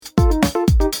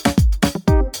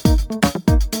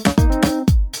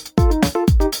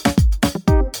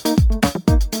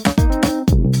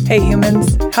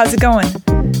how's it going?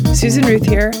 Susan Ruth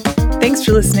here. Thanks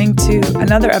for listening to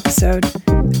another episode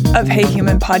of Hey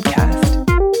Human Podcast.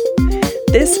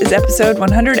 This is episode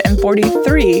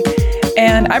 143,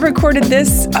 and I recorded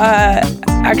this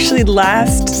actually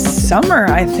last summer,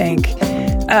 I think.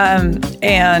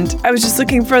 And I was just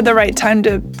looking for the right time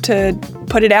to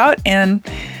put it out, and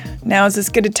now is as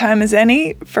good a time as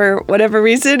any. For whatever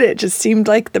reason, it just seemed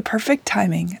like the perfect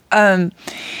timing.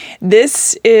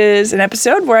 This is an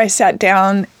episode where I sat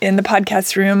down in the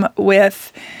podcast room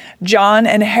with John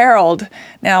and Harold.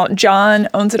 Now, John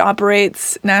owns and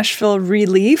operates Nashville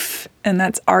Relief, and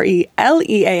that's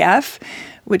RELEAF,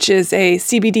 which is a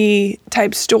CBD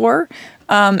type store.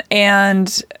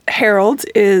 And Harold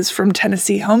is from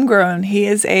Tennessee Homegrown. He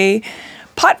is a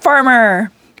pot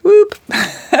farmer. Whoop.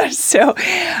 So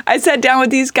I sat down with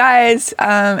these guys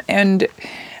and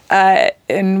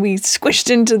we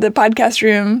squished into the podcast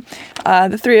room,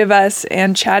 the three of us,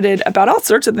 and chatted about all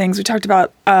sorts of things. We talked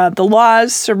about the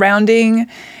laws surrounding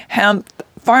hemp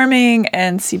farming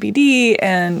and CBD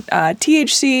and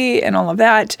THC and all of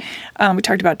that. We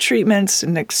talked about treatments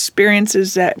and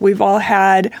experiences that we've all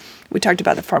had. We talked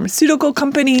about the pharmaceutical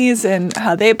companies and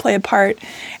how they play a part,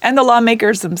 and the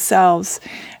lawmakers themselves.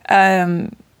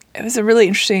 It was a really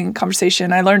interesting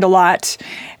conversation. I learned a lot,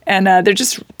 and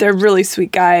they're really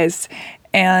sweet guys.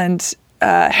 And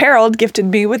Harold gifted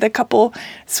me with a couple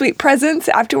sweet presents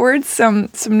afterwards, some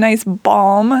nice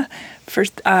balm for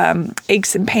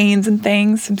aches and pains and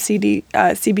things, some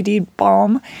CBD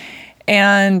balm.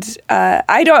 And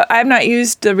I've not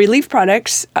used the Relief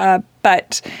products,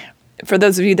 but for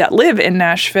those of you that live in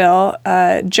Nashville,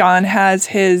 John has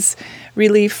his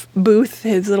Relief booth,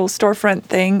 his little storefront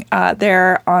thing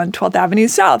there on 12th Avenue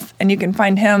South. And you can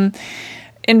find him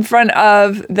in front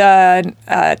of the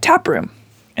tap room,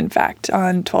 in fact,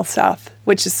 on 12th South,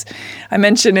 which is, I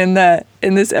mentioned in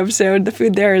this episode, the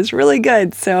food there is really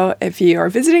good. So if you are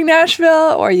visiting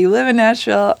Nashville or you live in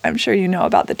Nashville, I'm sure you know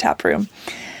about the tap room.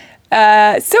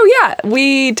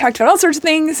 We talked about all sorts of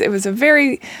things. It was a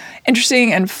very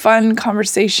interesting and fun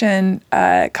conversation,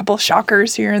 a couple of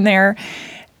shockers here and there.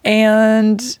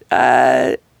 And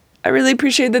I really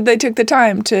appreciate that they took the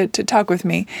time to talk with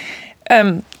me.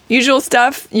 Usual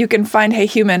stuff, you can find Hey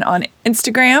Human on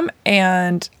Instagram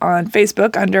and on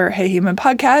Facebook under Hey Human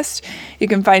Podcast. You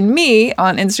can find me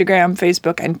on Instagram,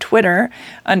 Facebook, and Twitter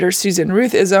under Susan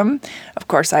Ruthism. Of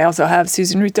course, I also have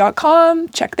SusanRuth.com.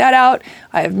 Check that out.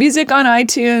 I have music on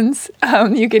iTunes.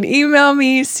 You can email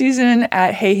me,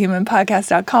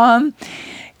 Susan@HeyHumanPodcast.com.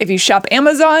 If you shop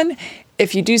Amazon,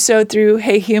 if you do so through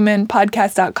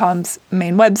HeyHumanPodcast.com's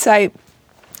main website,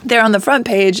 there on the front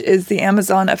page is the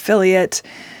Amazon affiliate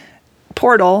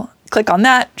portal. Click on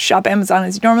that, shop Amazon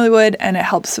as you normally would, and it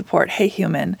helps support Hey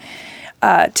Human.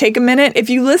 Take a minute. If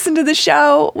you listen to the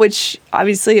show, which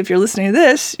obviously if you're listening to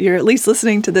this, you're at least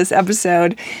listening to this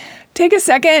episode, take a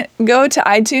second, go to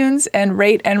iTunes and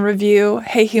rate and review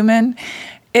Hey Human.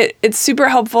 It's super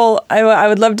helpful. I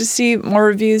would love to see more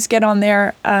reviews get on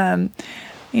there.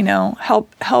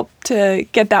 Help to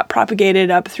get that propagated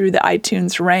up through the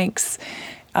iTunes ranks.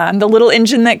 The little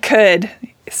engine that could.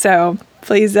 So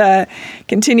please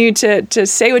continue to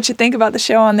say what you think about the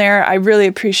show on there. I really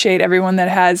appreciate everyone that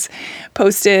has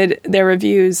posted their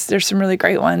reviews. There's some really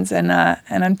great ones, and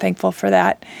I'm thankful for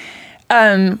that.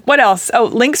 What else? Oh,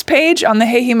 links page on the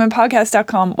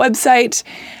HeyHumanPodcast.com website.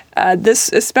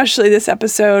 Especially this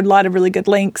episode, a lot of really good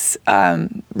links,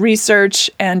 research,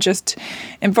 and just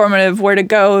informative where to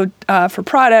go for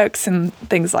products and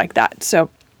things like that. So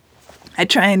I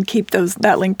try and keep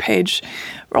that link page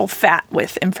real fat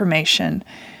with information.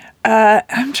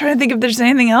 I'm trying to think if there's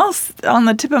anything else on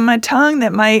the tip of my tongue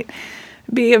that might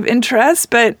be of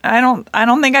interest, but I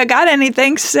don't think I got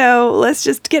anything. So let's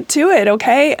just get to it,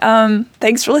 okay?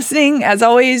 Thanks for listening, as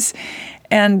always,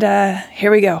 and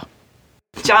here we go.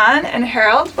 John and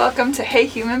Harold, welcome to Hey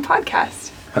Human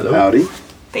Podcast. Hello. Howdy.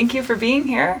 Thank you for being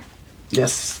here.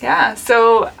 Yes. Yeah,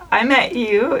 so I met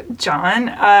you, John,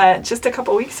 just a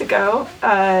couple weeks ago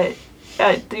at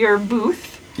your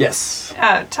booth. Yes.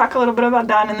 Talk a little bit about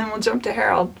that, and then we'll jump to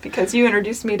Harold, because you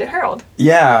introduced me to Harold.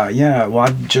 Yeah. Well,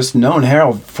 I've just known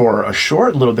Harold for a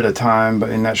short little bit of time, but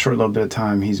in that short little bit of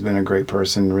time, he's been a great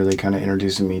person, really kind of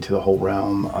introducing me to the whole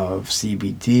realm of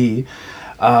CBD.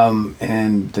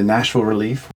 And the Nashville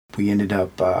Relief, we ended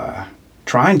up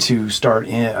trying to start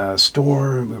a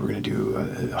store. We were going to do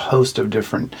a host of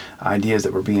different ideas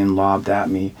that were being lobbed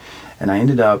at me. And I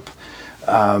ended up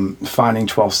finding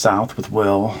 12 South with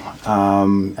Will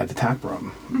at the tap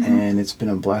room. Mm-hmm. And it's been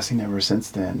a blessing ever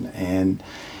since then. And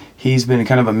he's been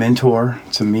kind of a mentor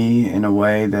to me in a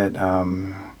way that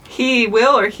He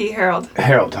Will or he Harold?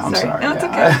 Harold, I'm sorry. No, it's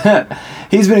okay.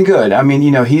 He's been good. I mean,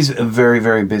 he's a very,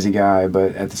 very busy guy,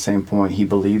 but at the same point, he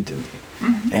believed in me.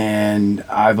 Mm-hmm. And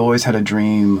I've always had a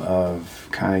dream of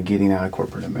kind of getting out of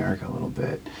corporate America a little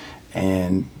bit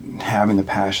and having the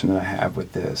passion that I have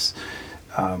with this.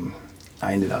 I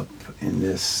ended up in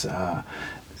this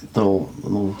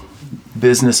little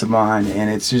business of mine, and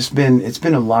it's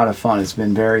been a lot of fun. It's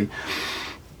been very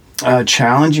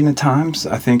challenging at times.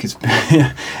 I think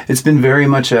it's been very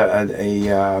much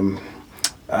a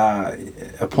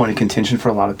point of contention for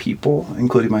a lot of people,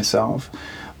 including myself.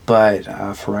 But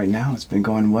for right now, it's been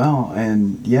going well.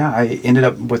 And yeah, I ended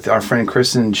up with our friend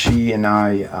Kristen. She and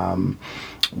I,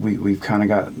 we've kind of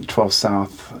got 12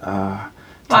 South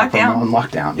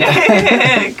lockdown.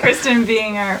 Kristen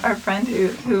being our friend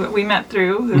who we met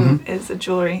through, who is a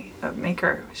jewelry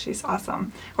maker. She's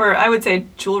awesome. Or I would say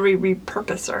jewelry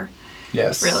repurposer.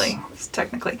 Yes. Really,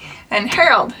 technically. And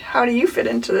Harold, how do you fit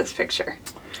into this picture?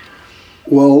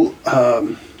 Well,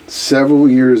 several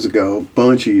years ago,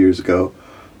 bunch of years ago,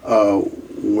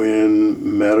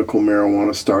 when medical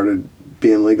marijuana started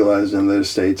being legalized in other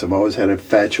states, I've always had an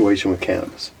infatuation with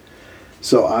cannabis.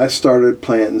 So I started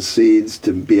planting seeds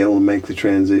to be able to make the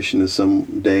transition to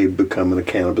someday becoming a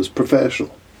cannabis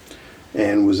professional,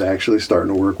 and was actually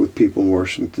starting to work with people in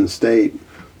Washington State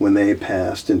when they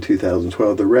passed in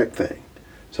 2012 the rec thing.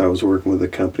 So I was working with a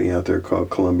company out there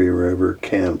called Columbia River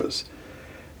Cannabis.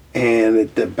 And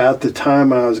at about the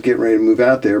time I was getting ready to move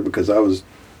out there, because I was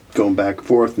going back and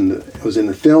forth, and I was in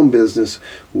the film business,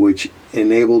 which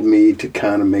enabled me to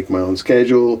kind of make my own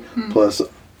schedule. Plus,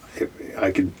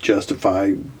 I could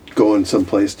justify going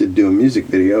someplace to do a music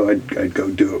video. I'd go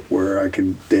do it where I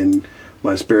could then,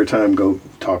 my spare time, go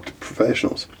talk to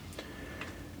professionals.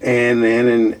 And then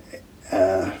in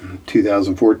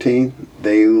 2014,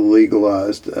 they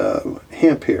legalized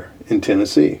hemp here in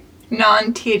Tennessee.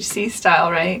 Non-THC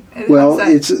style, right? Well,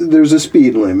 there's a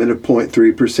speed limit of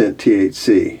 0.3%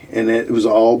 THC, and it was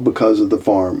all because of the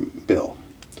Farm Bill.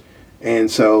 And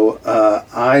so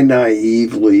I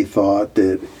naively thought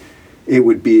that it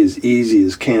would be as easy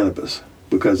as cannabis,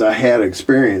 because I had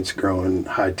experience growing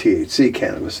high THC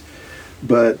cannabis.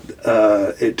 But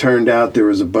it turned out there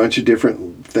was a bunch of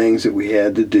different things that we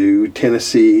had to do.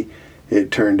 Tennessee,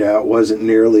 it turned out, wasn't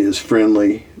nearly as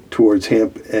friendly towards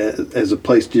hemp as a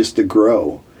place just to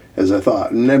grow as I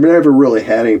thought. And I've never really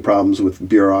had any problems with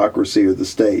bureaucracy or the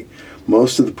state.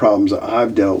 Most of the problems that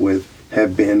I've dealt with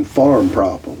have been farm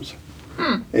problems.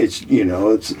 It's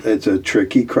it's a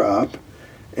tricky crop,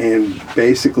 and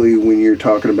basically when you're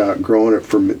talking about growing it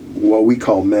for what we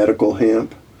call medical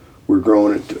hemp, we're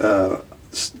growing it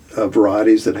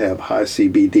varieties that have high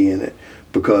CBD in it,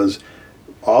 because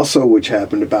also, which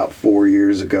happened about 4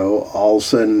 years ago, all of a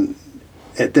sudden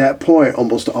at that point,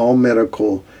 almost all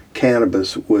medical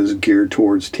cannabis was geared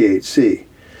towards THC.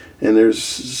 And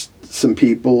there's some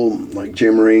people like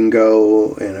Jim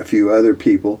Ringo and a few other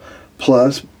people,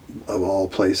 plus, of all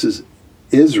places,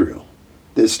 Israel,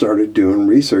 that started doing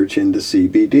research into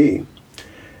CBD.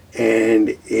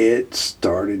 And it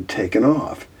started taking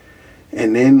off.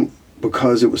 And then,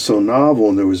 because it was so novel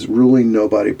and there was really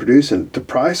nobody producing it, the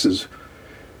prices,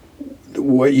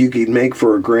 what you could make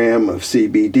for a gram of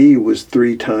CBD was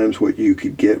 3 times what you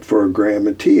could get for a gram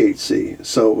of THC.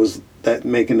 So it was that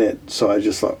making it, so I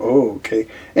just thought, oh, okay.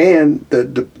 And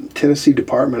the Tennessee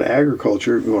Department of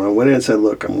Agriculture, when I went in and said,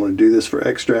 look, I'm going to do this for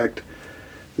extract,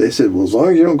 they said, well, as long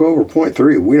as you don't go over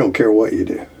 0.3, we don't care what you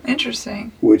do.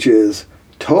 Interesting. Which is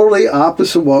totally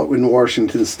opposite what in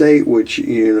Washington State, which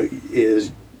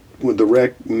is, with the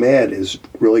rec med is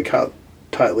really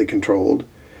tightly controlled.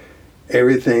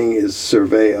 Everything is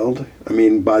surveilled. I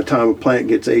mean, by the time a plant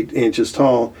gets 8 inches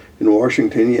tall in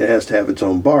Washington, it has to have its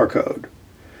own barcode.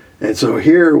 And so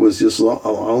here it was just, as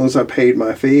long as I paid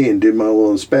my fee and did my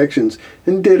little inspections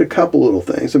and did a couple little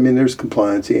things. I mean, there's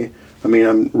compliancy. I mean,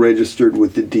 I'm registered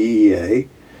with the DEA,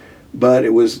 but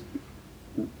it was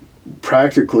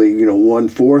practically,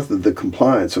 1/4 of the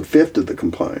compliance, a fifth of the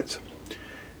compliance.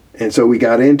 And so we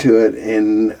got into it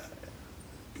and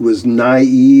was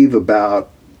naive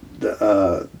about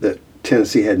that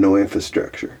Tennessee had no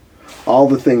infrastructure. All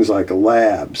the things like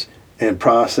labs and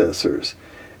processors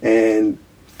and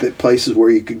the places where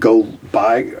you could go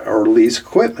buy or lease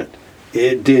equipment,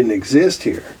 it didn't exist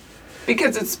here.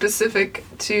 Because it's specific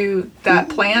to that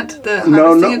plant, the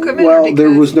harvesting equipment? Well,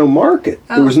 there was no market.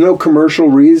 Oh. There was no commercial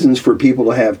reasons for people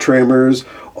to have trimmers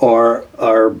or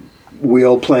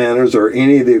wheel planters or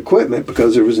any of the equipment,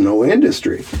 because there was no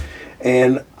industry.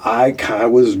 And I kind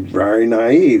of was very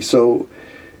naive. So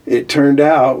it turned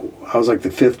out I was like the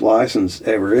 5th license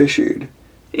ever issued.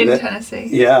 In Tennessee?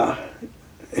 Yeah.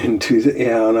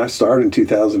 and I started in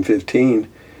 2015.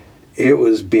 It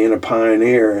was being a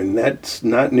pioneer, and that's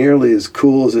not nearly as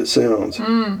cool as it sounds.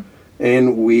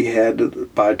 And we had to,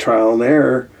 by trial and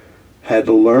error, had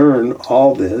to learn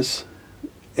all this,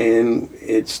 and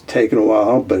it's taken a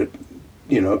while, but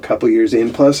a couple years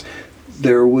in. Plus,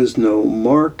 there was no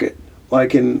market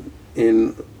like in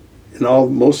all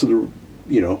most of the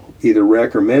either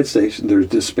rec or med station. There's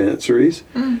dispensaries.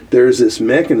 There's this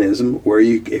mechanism where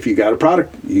if you got a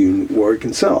product, you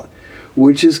can sell it,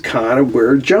 which is kind of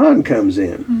where John comes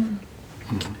in,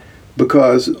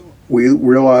 because we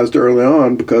realized early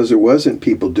on, because there wasn't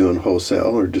people doing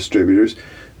wholesale or distributors,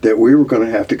 that we were going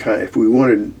to have to if we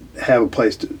wanted to have a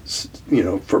place to,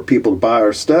 for people to buy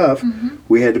our stuff,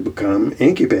 we had to become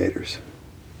incubators.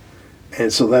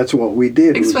 And so that's what we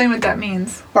did. Explain what that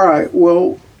means. All right.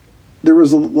 Well, there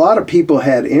was a lot of people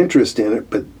had interest in it,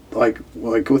 but like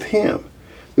with him,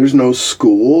 there's no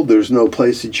school, there's no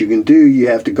place that you can do. You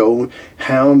have to go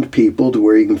hound people to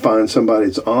where you can find somebody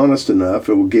that's honest enough.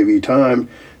 It will give you time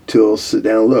to sit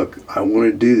down. Look, I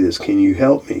want to do this. Can you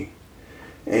help me?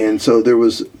 And so there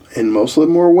was, and most of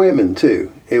them were women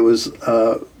too. It was,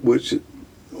 which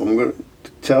I'm going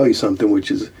to tell you something,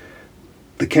 which is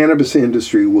the cannabis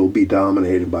industry will be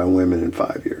dominated by women in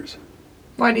 5 years.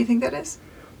 Why do you think that is?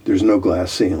 There's no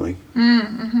glass ceiling.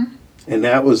 And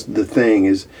that was the thing,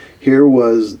 is here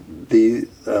was the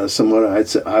someone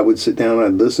I would sit down,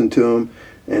 I'd listen to them,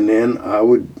 and then I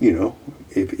would,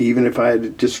 even if I had to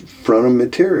just front them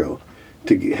material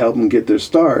to help them get their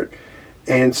start.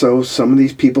 And so some of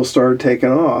these people started taking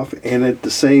off, and at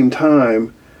the same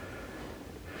time,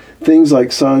 things like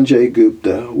Sanjay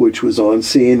Gupta, which was on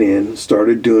CNN,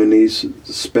 started doing these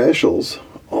specials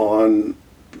on,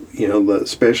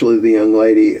 especially the young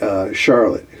lady,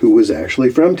 Charlotte, who was actually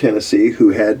from Tennessee, who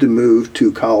had to move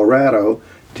to Colorado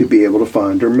to be able to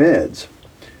find her meds.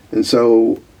 And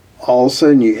so all of a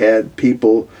sudden you had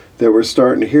people that were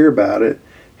starting to hear about it.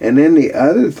 And then the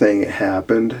other thing that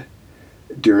happened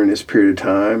during this period of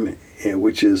time,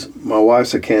 which is my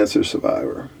wife's a cancer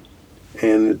survivor.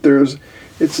 And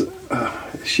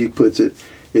she puts it,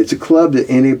 it's a club that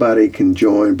anybody can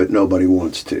join, but nobody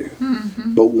wants to.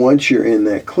 But once you're in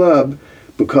that club,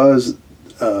 because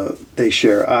they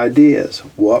share ideas,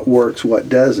 what works, what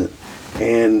doesn't.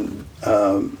 And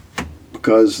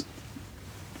because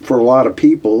for a lot of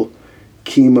people,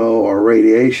 chemo or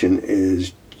radiation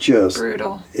is just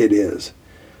brutal. It is.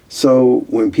 So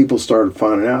when people started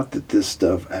finding out that this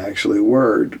stuff actually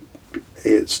worked,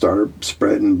 it started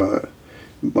spreading by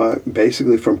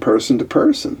basically from person to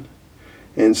person.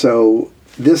 And so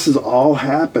this has all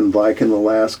happened like in the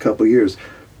last couple of years.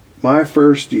 My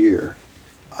first year,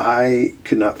 I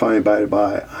could not find anybody to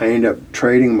buy. I ended up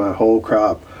trading my whole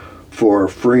crop for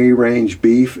free-range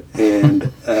beef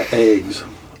and eggs.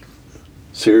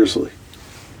 Seriously.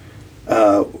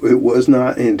 It was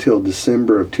not until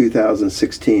December of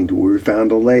 2016 where we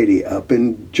found a lady up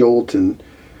in Jolton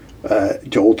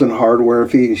Hardware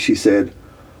and Feed, and she said,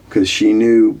 because she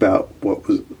knew about what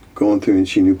was going through and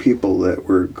she knew people that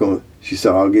were going, she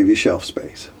said, I'll give you shelf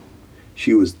space.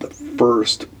 She was the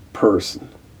first person.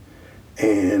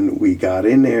 And we got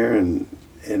in there and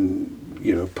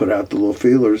put out the little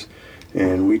feelers,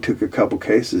 and we took a couple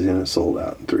cases and it sold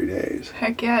out in 3 days.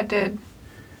 Heck yeah, it did.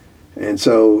 And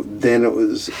so then it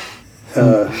was,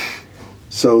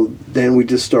 so then we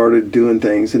just started doing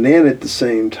things. And then at the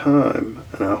same time,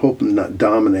 and I hope I'm not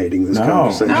dominating this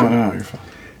conversation. No, you're fine.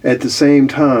 At the same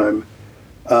time,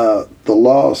 the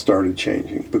law started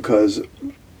changing, because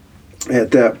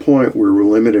at that point we were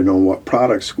limited on what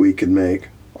products we could make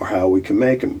or how we can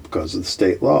make them because of the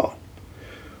state law.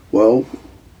 Well,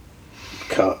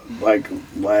 like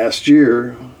last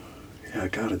year,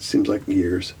 it seems like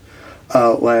years.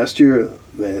 Last year,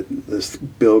 this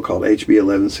bill called HB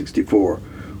 1164,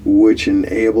 which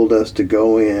enabled us to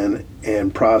go in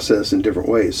and process in different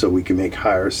ways, so we can make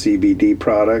higher CBD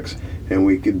products and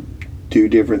we could do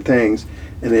different things.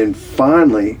 And then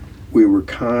finally, we were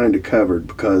kind of covered,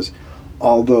 because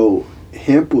although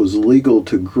hemp was legal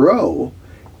to grow,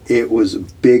 it was a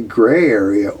big gray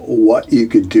area what you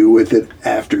could do with it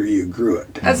after you grew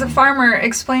it. As a farmer,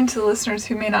 explain to the listeners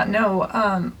who may not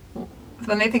know,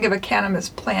 when they think of a cannabis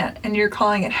plant, and you're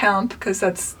calling it hemp because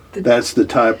that's the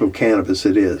type of cannabis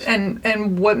it is.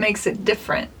 And what makes it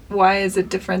different? Why is it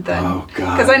different than? Oh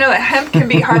God! Because I know that hemp can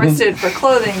be harvested for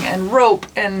clothing and rope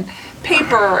and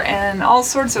paper and all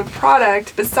sorts of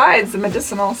product besides the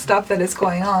medicinal stuff that is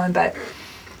going on, but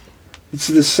it's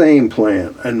the same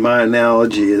plant. And my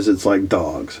analogy is, it's like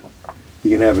dogs.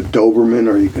 You can have a Doberman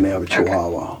or you can have a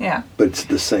Chihuahua. Okay. Yeah. But it's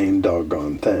the same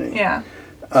doggone thing. Yeah.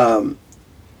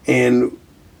 And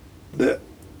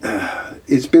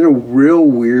it's been a real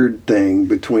weird thing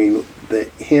between the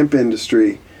hemp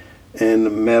industry and the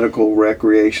medical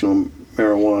recreational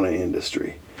marijuana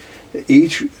industry.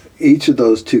 Each of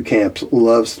those two camps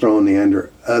loves throwing the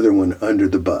other one under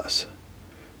the bus,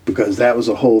 because that was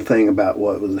the whole thing about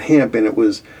what was hemp, and it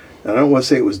was, I don't want to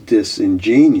say it was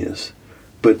disingenuous,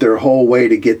 but their whole way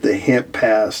to get the hemp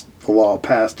passed, the law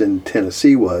passed in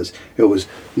Tennessee, was it was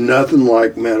nothing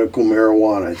like medical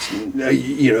marijuana. It's,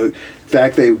 in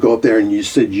fact, they would go up there and you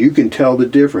said, you can tell the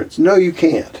difference. No, you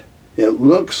can't. It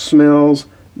looks, smells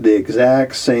the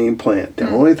exact same plant. The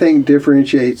only thing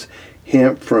differentiates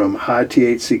hemp from high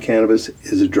THC cannabis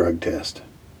is a drug test.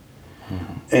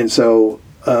 Mm-hmm. And so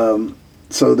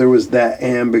there was that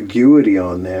ambiguity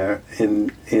on there,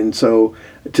 and so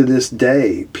to this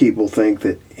day people think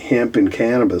that hemp and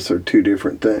cannabis are two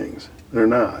different things. They're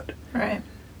not. Right.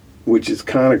 Which is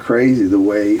kind of crazy, the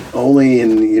way only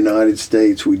in the United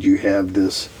States would you have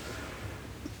this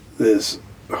delineation.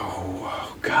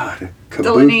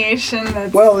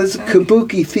 It's a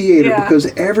kabuki theater, because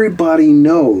everybody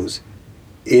knows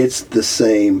it's the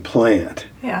same plant.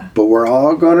 Yeah. But we're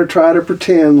all going to try to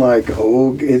pretend like,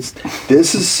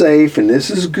 this is safe and this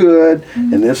is good,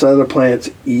 and this other plant's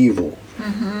evil.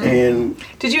 Mm-hmm. And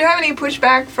did you have any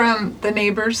pushback from the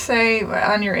neighbors, say,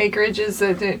 on your acreages?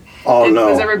 No.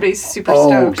 Was everybody super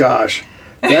stoked? Oh, gosh.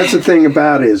 That's the thing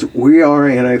about it, is we are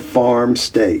in a farm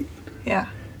state. Yeah.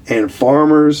 And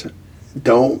farmers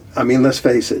don't, let's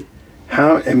face it,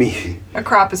 a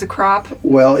crop is a crop.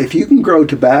 Well, if you can grow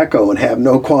tobacco and have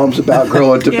no qualms about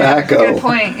growing tobacco, good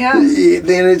point. Yeah.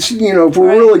 Then it's, if we're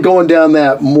really going down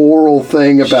that moral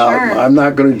thing about I'm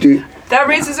not going to do. That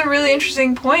raises a really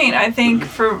interesting point, I think,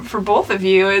 for both of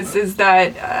you, is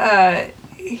that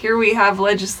here we have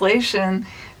legislation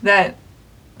that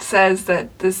says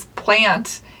that this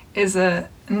plant is a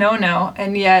no-no,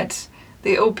 and yet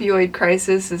the opioid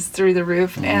crisis is through the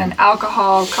roof, and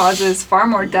alcohol causes far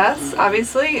more deaths,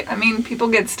 obviously. People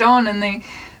get stoned and they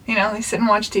sit and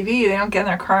watch TV. They don't get in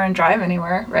their car and drive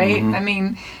anywhere, right?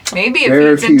 Mm-hmm. Maybe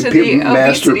it feeds into the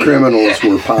master obesity. criminals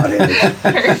were potheads.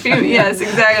 Very few, yes,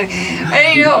 exactly.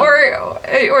 And,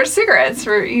 or cigarettes,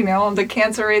 for, the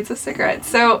cancer rates of cigarettes.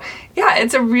 So, yeah,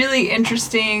 it's a really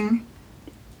interesting,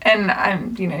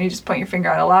 and you just point your finger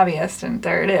at a lobbyist and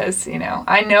there it is,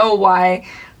 I know why.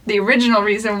 The original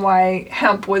reason why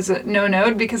hemp was a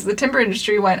no-no, because the timber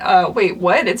industry went, wait,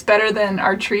 what? It's better than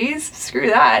our trees?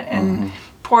 Screw that. And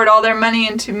poured all their money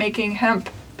into making hemp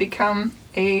become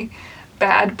a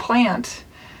bad plant.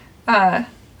 I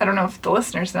don't know if the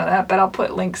listeners know that, but I'll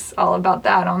put links all about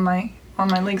that on my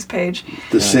links page.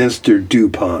 The Sinister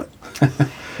DuPont.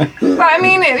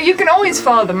 Well, you can always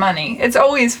follow the money. It's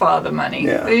always follow the money.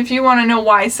 Yeah. If you want to know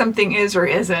why something is or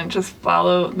isn't, just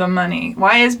follow the money.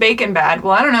 Why is bacon bad?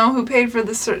 Well, I don't know who paid for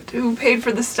the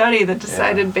study that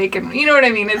decided bacon. You know what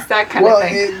I mean? It's that kind of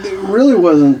thing. It really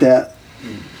wasn't that.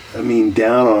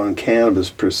 Down on cannabis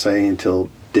per se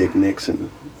until Dick Nixon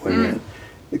went in.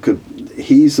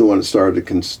 He's the one that started the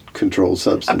Controlled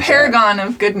Substance Act. A paragon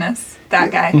of goodness,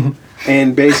 that guy.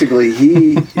 And basically,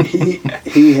 he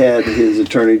had his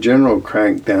attorney general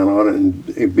crank down on it and,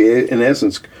 in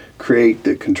essence, create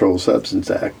the Controlled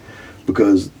Substance Act,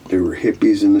 because there were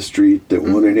hippies in the street that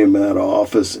wanted him out of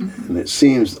office, and it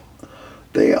seems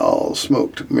they all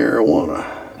smoked marijuana.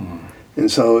 And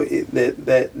so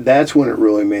that's when it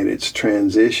really made its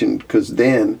transition, because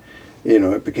then,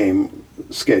 it became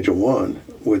Schedule I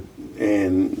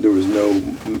and there was no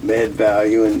med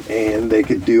value, and they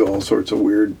could do all sorts of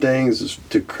weird things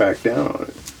to crack down on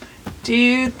it. Do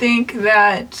you think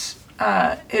that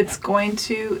it's going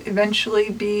to eventually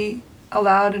be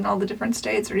allowed in all the different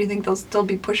states, or do you think there'll still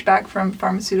be pushback from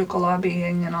pharmaceutical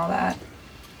lobbying and all that?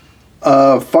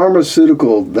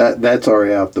 Pharmaceutical, that's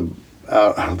already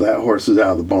that horse is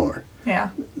out of the barn. Yeah.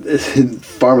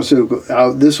 Pharmaceutical.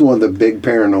 This is one of the big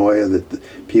paranoia that the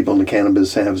people in the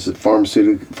cannabis have, is that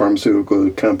pharmaceutical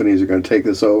companies are going to take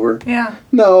this over. Yeah.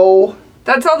 No.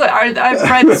 That's all that I've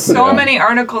read so many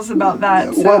articles about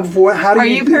that. So. Well, are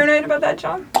you paranoid about that,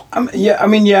 John? Yeah,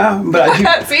 but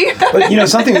I do. See? But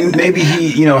something maybe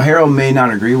Harold may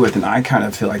not agree with, and I kind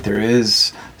of feel like there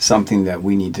is something that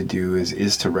we need to do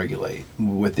is to regulate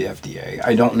with the FDA.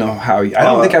 I don't know how. I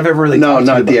don't think I've ever really. No,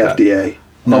 not the FDA. That.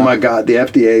 No. Oh my God, the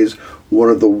FDA is one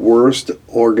of the worst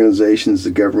organizations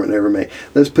the government ever made.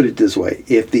 Let's put it this way: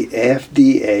 if the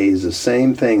FDA is the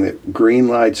same thing that green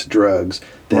lights drugs,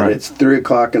 then it's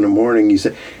 3:00 in the morning. You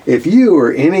say, if you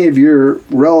or any of your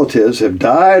relatives have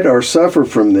died or suffer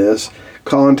from this,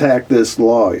 contact this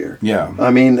lawyer. Yeah.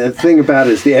 I mean, the thing about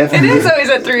it is the FDA. It is always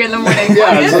at 3 in the morning.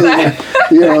 Why is that?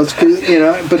 It's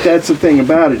 'cause, but that's the thing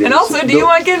about it. And also, do you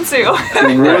want Ginsu?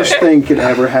 The worst thing could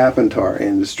ever happen to our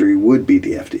industry would be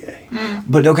the FDA.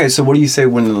 But okay, so what do you say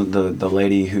when the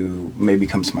lady who maybe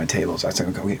comes to my table, so I say,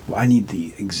 okay, well, I need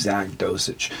the exact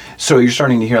dosage. So you're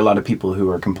starting to hear a lot of people who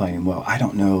are complaining, well, I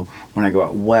don't know when I go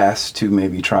out west to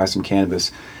maybe try some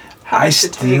cannabis, I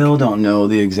still don't know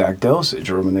the exact dosage,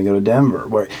 or when they go to Denver,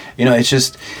 where, it's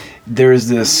just, there's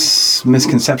this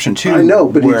misconception too. I know,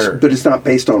 but it's not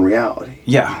based on reality.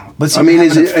 Yeah. But I mean,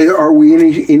 are we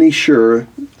any sure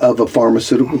of a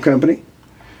pharmaceutical company?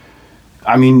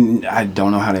 I mean, I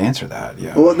don't know how to answer that.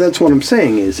 Yeah. Well, that's what I'm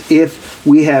saying is, if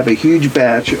we have a huge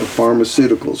batch of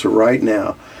pharmaceuticals right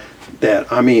now,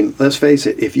 let's face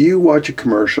it, if you watch a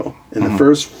commercial and the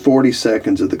first 40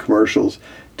 seconds of the commercials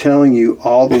telling you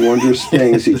all the wondrous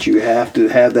things that you have to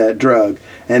have that drug,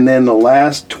 and then the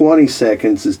last 20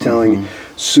 seconds is telling you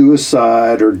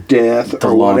suicide or death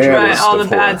or whatever. Right, all the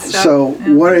bad stuff. So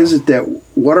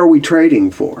what are we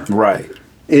trading for? Right.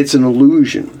 It's an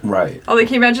illusion. Right. Can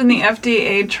you imagine the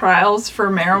FDA trials for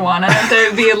marijuana?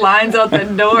 There'd be lines out the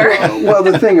door. Well,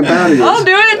 the thing about it is, I'll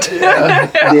do it.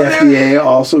 the FDA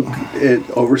also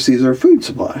oversees our food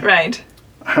supply. Right.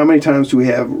 How many times do we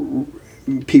have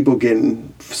people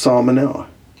getting salmonella?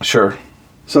 Sure.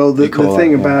 So the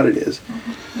thing about it is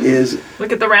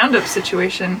look at the Roundup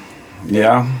situation.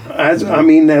 Yeah. I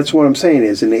mean, that's what I'm saying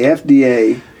is, in the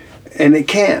FDA, and it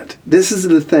can't. This is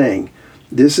the thing.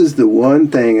 This is the one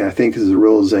thing I think is a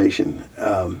realization,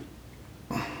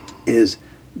 is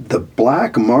the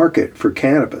black market for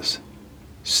cannabis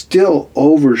still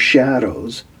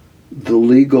overshadows the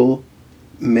legal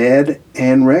med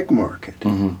and rec market.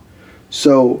 Mm-hmm.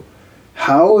 So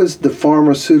how is the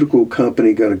pharmaceutical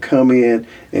company going to come in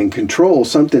and control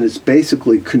something that's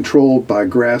basically controlled by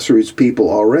grassroots people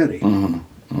already? Mm-hmm.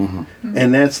 Mm-hmm.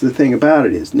 And that's the thing about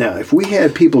it is, now, if we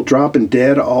had people dropping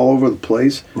dead all over the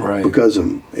place because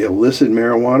of illicit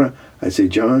marijuana, I'd say,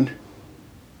 John,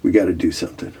 we got to do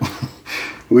something.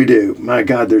 We do. My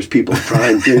God, there's people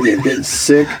trying to getting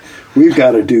sick. We've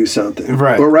got to do something.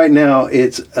 Right. But right now,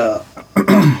 it's a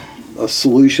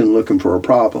solution looking for a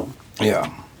problem.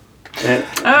 Yeah.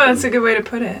 That's a good way to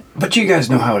put it. But you guys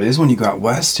know how it is when you go out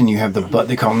west and you have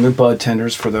they call them the bud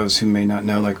tenders, for those who may not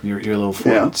know, like your little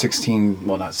 16,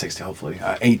 well, not 60, hopefully,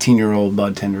 18-year-old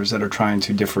bud tenders that are trying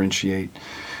to differentiate,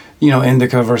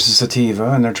 indica versus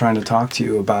sativa, and they're trying to talk to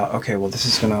you about, okay, well, this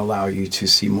is going to allow you to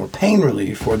see more pain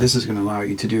relief, or this is going to allow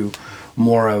you to do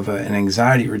more of an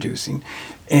anxiety reducing.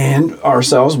 And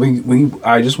ourselves,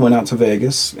 I just went out to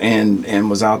Vegas and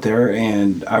was out there,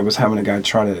 and I was having a guy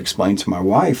try to explain to my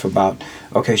wife about,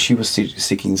 okay, she was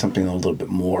seeking something a little bit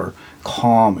more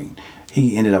calming.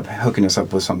 He ended up hooking us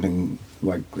up with something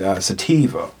like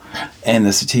sativa, and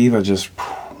the sativa just,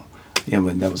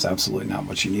 but that was absolutely not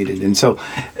what you needed. And so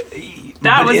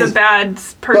that was a bad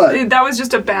person. That was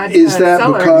just a bad is that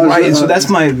seller. Because right, and so that's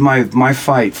my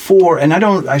fight for, and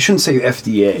I shouldn't say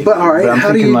FDA. But all right, but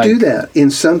how do you do that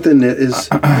in something that is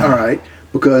all right?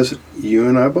 Because you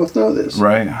and I both know this.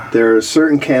 Right. There are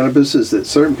certain cannabises that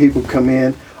certain people come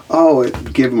in. Oh,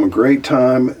 it gave them a great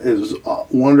time. It was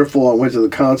wonderful. I went to the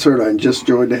concert. I just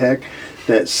enjoyed the heck.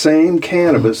 That same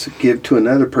cannabis give to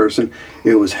another person,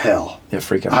 it was hell. Yeah,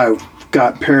 freak out. I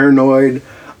got paranoid.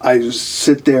 I just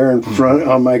sit there in front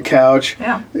on my couch.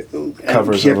 Yeah.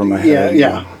 Covers over my head.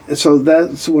 Yeah. So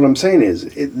that's what I'm saying is,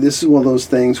 this is one of those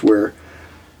things where,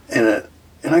 and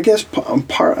I guess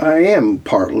I am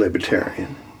part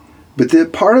libertarian,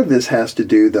 but part of this has to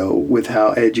do though with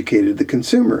how educated the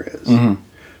consumer is,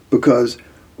 because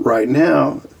right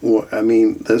now, I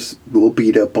mean, we'll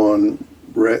beat up on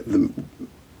the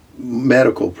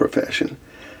medical profession.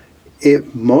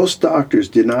 If most doctors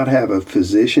did not have a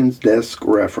physician's desk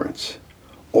reference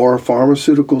or a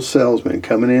pharmaceutical salesman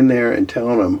coming in there and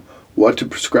telling them what to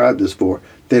prescribe this for,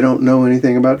 they don't know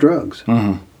anything about drugs.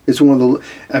 Mm-hmm. It's one of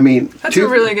the, that's a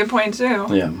really good point too.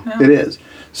 Yeah. It is.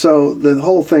 So the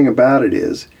whole thing about it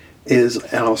is,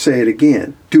 and I'll say it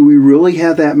again, do we really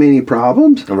have that many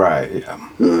problems? Right,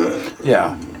 yeah.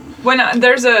 Yeah. When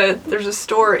there's a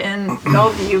store in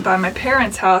Bellevue by my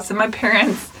parents' house, and my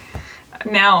parents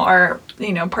now are,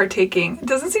 partaking. It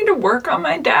doesn't seem to work on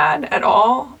my dad at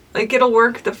all. Like, it'll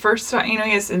work the first time. He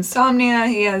has insomnia,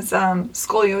 he has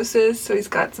scoliosis, so he's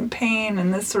got some pain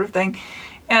and this sort of thing.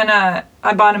 And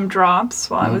I bought him drops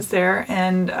while I was there,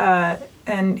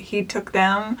 and he took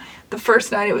them. The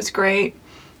first night it was great,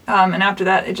 and after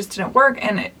that it just didn't work.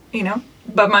 And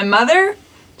but my mother,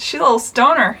 she's a little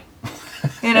stoner.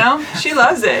 You know, she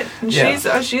loves it. And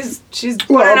Yeah. she's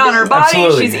putting it on her body.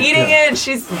 Absolutely. She's eating it.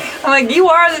 I'm like, you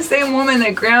are the same woman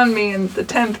that ground me in the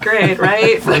 10th grade,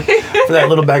 right? For that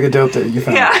little bag of dope that you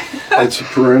found. Yeah. It's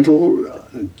parental.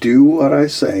 Do what I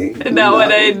say. Not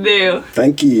what I do.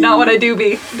 Thank you. Not what I do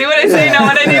be. Do what I say, not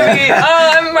what I do be.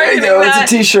 Oh, I'm There marketing you go. that.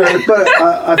 It's a T-shirt. But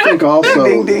I think also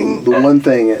Ding, ding. the one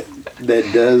thing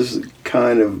that does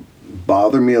kind of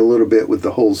bother me a little bit with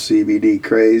the whole CBD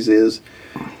craze is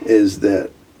that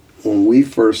when we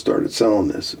first started selling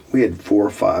this, we had 4 or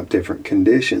 5 different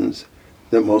conditions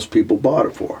that most people bought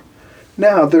it for.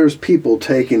 Now there's people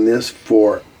taking this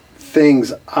for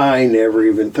things I never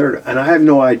even heard of, and I have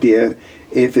no idea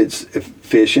if it's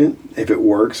efficient, if it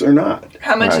works or not.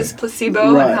 How much Right. is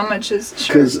placebo Right. and how much is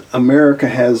Because America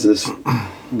has this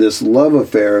love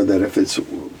affair that if it's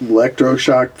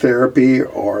electroshock therapy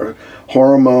or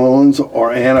hormones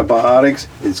or antibiotics,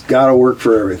 it's got to work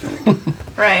for everything.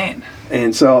 Right.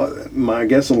 And so, I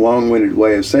guess a long-winded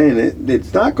way of saying it,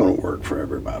 it's not going to work for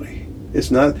everybody.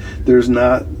 It's not. There's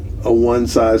not a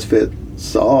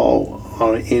one-size-fits-all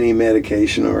on any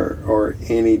medication or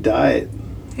any diet.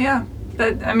 Yeah.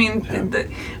 The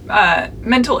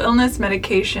mental illness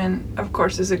medication, of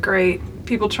course, is a great.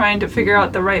 People trying to figure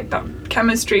out the right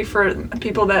chemistry for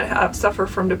people that suffer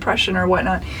from depression or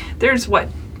whatnot. There's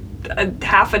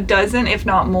half a dozen, if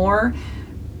not more,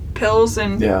 pills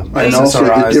and Yeah. And things. also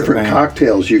the SSRIs, different man.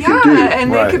 cocktails you Yeah, can do.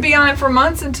 and Right. they could be on it for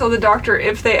months until the doctor,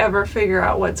 if they ever figure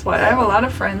out what's what. I have a lot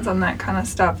of friends on that kind of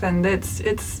stuff, and it's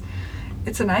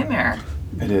a nightmare.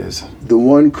 It is. The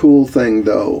one cool thing,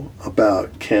 though,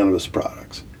 about cannabis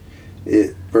products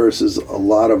versus a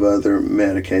lot of other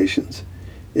medications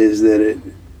is that it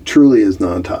truly is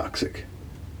non-toxic.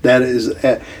 That is,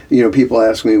 people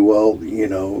ask me, well,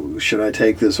 should I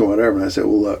take this or whatever? And I say,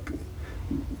 well, look,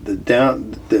 the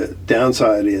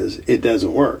downside is it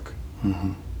doesn't work.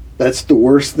 Mm-hmm. That's the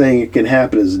worst thing that can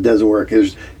happen is it doesn't work.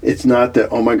 It's not that,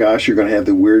 oh my gosh, you're going to have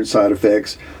the weird side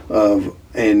effects of,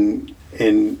 and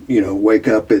wake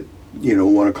up at,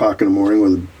 1 o'clock in the morning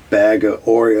with a bag of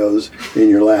Oreos in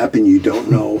your lap and you don't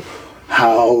know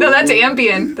how. No, that's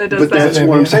Ambien that does But that. that's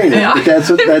what I'm saying. Yeah. But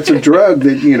that's a drug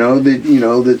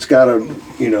that that's got a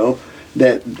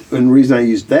that. And the reason I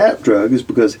use that drug is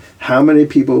because how many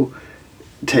people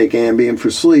take Ambien for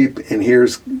sleep, and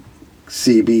here's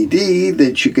CBD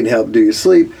that you can help do your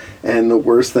sleep, and the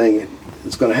worst thing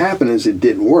that's going to happen is it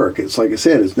didn't work. It's like I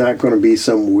said, it's not going to be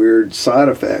some weird side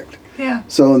effect. Yeah.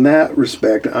 So in that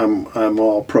respect, I'm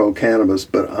all pro cannabis,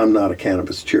 but I'm not a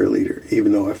cannabis cheerleader,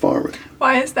 even though I farm it.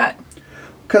 Why is that?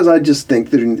 Because I just think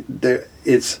that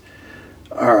it's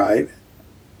all right.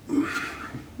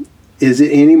 Is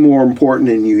it any more important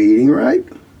than you eating right?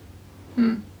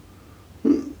 And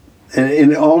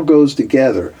it all goes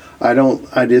together.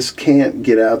 I just can't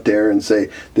get out there and say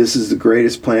this is the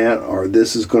greatest plant or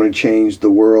this is going to change the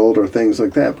world or things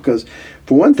like that. Because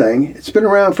for one thing, it's been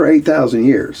around for 8,000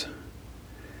 years.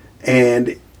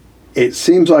 And it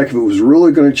seems like if it was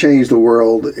really going to change the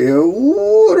world, it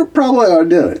would have probably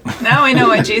done it. Now I know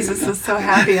why Jesus is so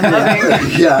happy and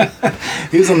loving. Yeah.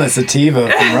 He was on that sativa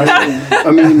from Russia.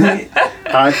 I mean,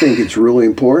 I think it's really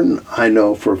important. I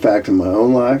know for a fact in my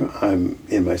own life, I'm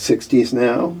in my 60s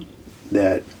now,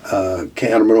 that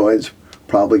cannabinoids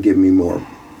probably give me more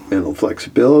mental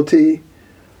flexibility.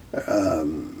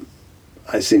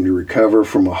 I seem to recover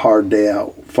from a hard day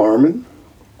out farming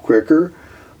quicker.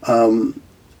 Oh,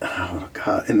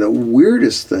 God. And the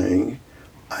weirdest thing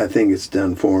I think it's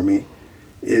done for me,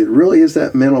 it really is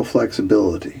that mental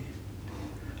flexibility.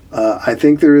 I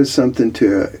think there is something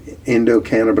to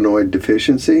endocannabinoid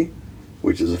deficiency,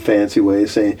 which is a fancy way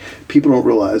of saying people don't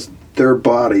realize their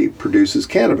body produces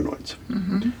cannabinoids.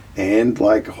 Mm-hmm. And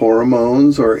like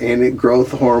hormones or any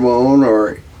growth hormone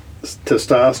or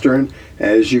testosterone,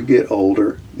 as you get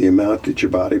older, the amount that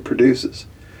your body produces.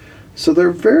 So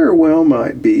there very well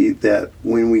might be that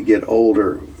when we get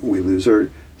older, we lose our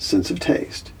sense of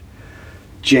taste.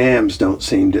 Jams don't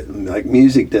seem to, like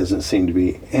music doesn't seem to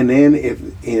be. And then if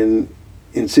in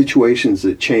situations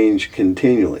that change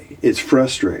continually, it's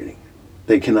frustrating.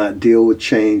 They cannot deal with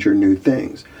change or new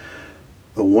things.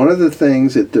 But one of the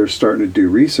things that they're starting to do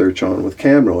research on with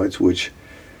cannabinoids, which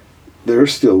they're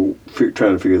still trying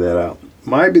to figure that out,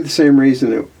 might be the same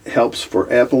reason it helps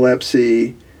for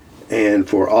epilepsy and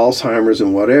for Alzheimer's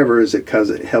and whatever, is it because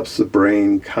it helps the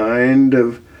brain kind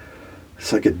of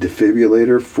it's like a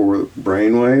defibrillator for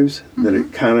brainwaves that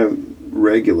it kind of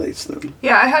regulates them.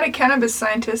 Yeah, I had a cannabis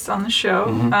scientist on the show,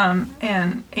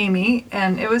 and Amy,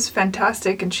 and it was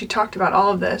fantastic, and she talked about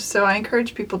all of this. So I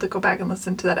encourage people to go back and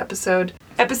listen to that episode.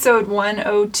 Episode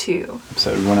 102.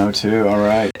 Episode 102, all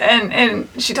right. And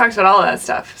she talks about all of that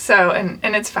stuff. So,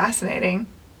 and it's fascinating.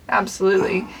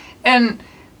 Absolutely. And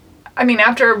I mean,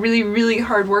 after a really, really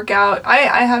hard workout,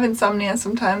 I have insomnia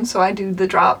sometimes, so I do the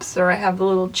drops, or I have the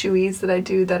little chewies that I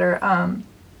do that are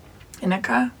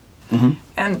indica.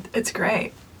 And it's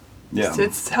great. Yeah.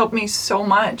 It's helped me so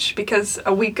much, because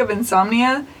a week of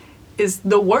insomnia is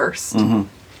the worst.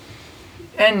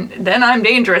 And then I'm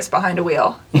dangerous behind a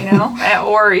wheel, you know,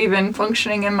 or even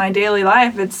functioning in my daily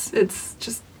life. It's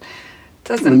just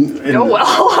doesn't go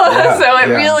well. Yeah, so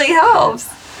it really helps.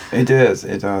 It does.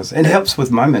 It helps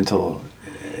with my mental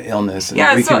illness. And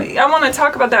I want to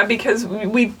talk about that, because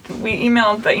we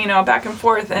emailed that, back and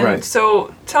forth, and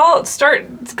so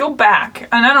go back,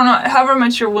 and I don't know however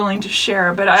much you're willing to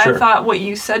share, but I thought what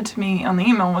you said to me on the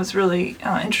email was really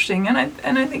interesting, and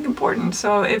I think important.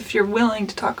 So if you're willing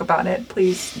to talk about it,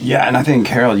 please. Yeah, and I think,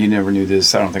 Harold, you never knew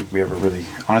this. I don't think we ever really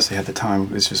honestly had the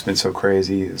time. It's just been so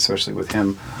crazy, especially with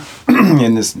him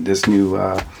in this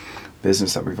new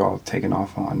business that we've all taken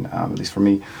off on, at least for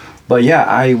me. But yeah,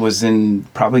 I was in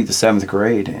probably the 7th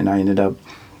grade, and I ended up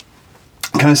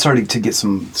kind of starting to get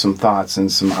some thoughts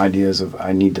and some ideas of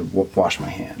I need to wash my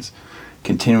hands,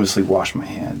 continuously wash my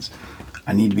hands.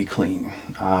 I need to be clean.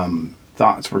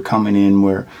 Thoughts were coming in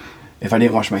where if I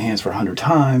didn't wash my hands for 100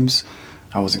 times,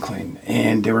 I wasn't clean.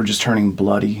 And they were just turning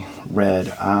bloody red.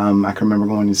 I can remember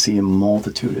going to see a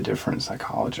multitude of different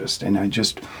psychologists, and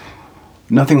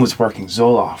nothing was working.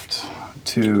 Zoloft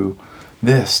to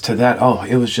this, to that. Oh,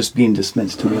 it was just being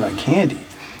dispensed to me like candy.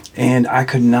 And I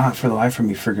could not for the life of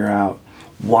me figure out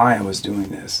why I was doing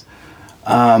this.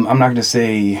 I'm not going to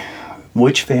say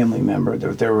which family member.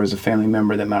 There was a family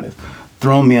member that might have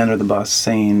thrown me under the bus,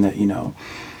 saying that, even,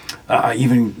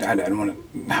 I don't know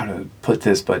how to put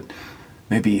this, but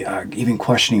maybe even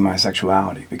questioning my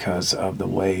sexuality because of the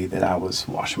way that I was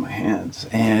washing my hands.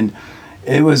 And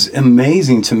it was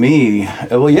amazing to me.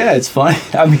 Well, yeah, it's funny.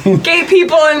 I mean, gay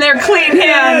people in their clean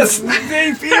hands.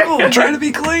 Gay people trying to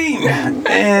be clean.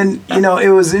 And,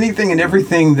 it was anything and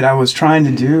everything that I was trying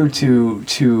to do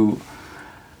to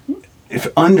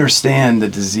understand the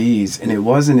disease. And it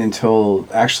wasn't until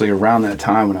actually around that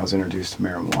time when I was introduced to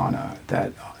marijuana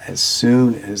that as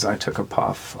soon as I took a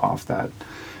puff off that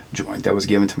joint that was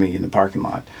given to me in the parking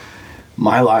lot,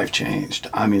 my life changed.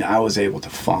 I mean, I was able to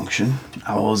function.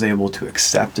 I was able to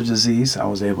accept the disease. I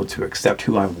was able to accept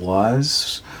who I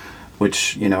was,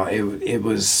 which, it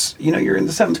was, you're in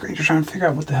the 7th grade, you're trying to figure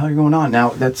out what the hell you're going on.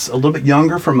 Now, that's a little bit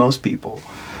younger for most people,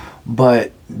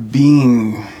 but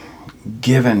being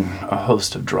given a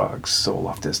host of drugs,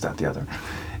 Zoloft, this, that, the other,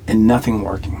 and nothing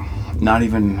working, not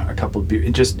even a couple of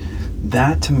beers,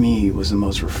 that to me was the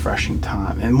most refreshing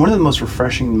time. And one of the most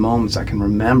refreshing moments I can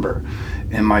remember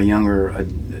in my younger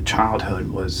childhood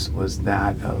was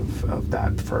that of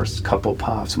that first couple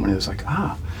puffs, when it was like,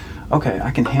 okay,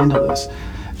 I can handle this.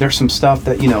 There's some stuff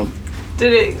that,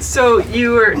 So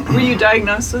were you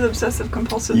diagnosed with obsessive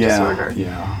compulsive disorder?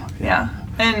 Yeah.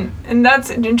 And that's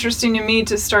interesting to me,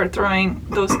 to start throwing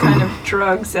those kind of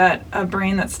drugs at a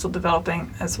brain that's still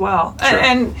developing as well. Sure.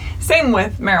 And same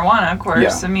with marijuana, of course.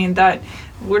 Yeah. I mean, that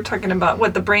we're talking about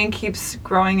what the brain keeps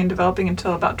growing and developing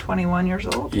until about 21 years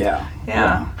old. Yeah.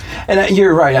 Yeah. And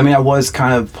you're right. I mean, I was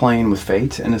kind of playing with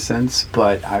fate in a sense,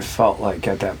 but I felt like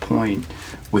at that point,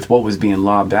 with what was being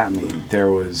lobbed at me, there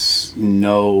was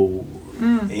no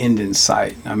end in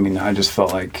sight. I mean, I just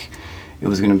felt like it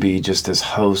was going to be just this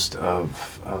host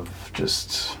of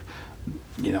just,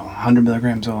 100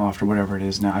 milligrams Zoloft or whatever it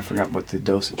is now. I forgot what the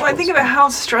dosage was. Well, I think about how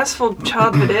stressful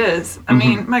childhood is. I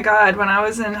mean, my God, when I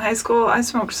was in high school, I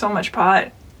smoked so much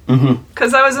pot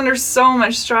because I was under so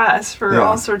much stress for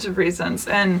all sorts of reasons.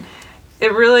 And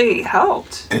it really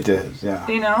helped. It did, yeah.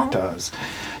 It does.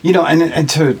 And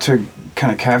to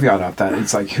kind of caveat off that,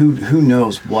 it's like who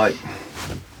knows what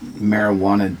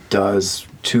marijuana does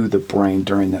to the brain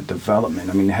during that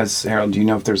development. I mean, Harold, do you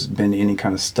know if there's been any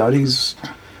kind of studies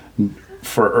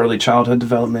for early childhood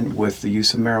development with the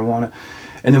use of marijuana?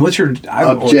 And then what's your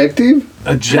objective?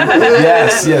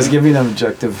 Yes, give me an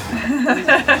objective.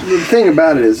 The thing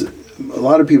about it is, a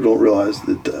lot of people don't realize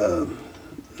that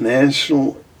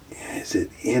national, is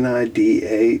it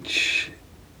NIDH?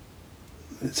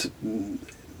 It's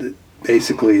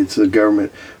basically it's the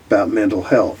government about mental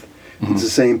health. It's the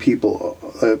same people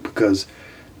because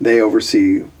they for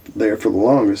the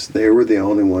longest, they were the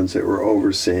only ones that were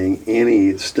overseeing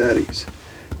any studies.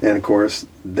 And of course,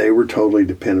 they were totally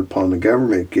dependent upon the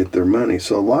government to get their money.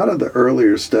 So a lot of the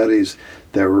earlier studies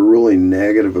that were really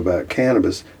negative about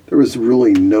cannabis, there was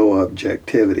really no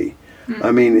objectivity.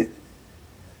 I mean,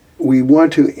 we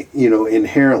want to,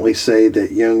 inherently say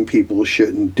that young people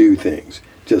shouldn't do things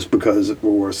just because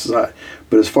we're society.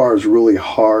 But as far as really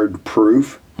hard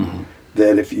proof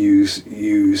that if you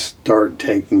start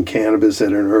taking cannabis at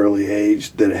an early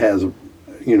age, that it has,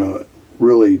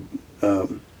 really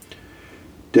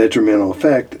detrimental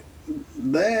effect,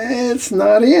 that's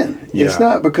not in. Yeah. It's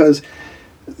not, because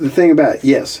the thing about it,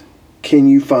 yes, can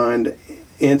you find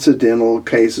incidental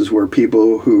cases where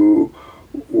people who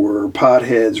were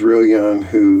potheads real young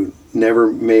who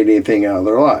never made anything out of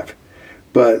their life?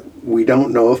 But we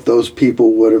don't know if those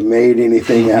people would have made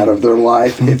anything out of their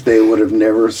life if they would have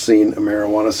never seen a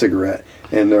marijuana cigarette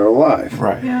in their life.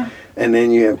 Right. Yeah. And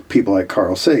then you have people like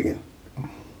Carl Sagan.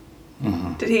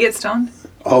 Did he get stoned?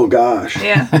 Oh gosh.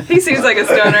 Yeah. He seems like a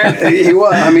stoner. He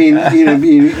was. I mean,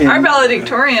 Our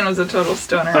valedictorian was a total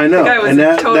stoner. I know. The guy was And a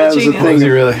that total was the genius. thing. Was he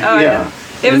really? Oh, Yeah.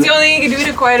 It was the only thing he could do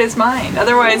to quiet his mind.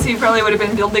 Otherwise, he probably would have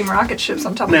been building rocket ships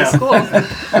on top of the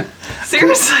school.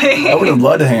 Seriously. I would have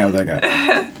loved to hang out with that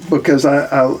guy. Because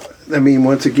I mean,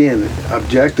 once again,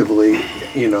 objectively,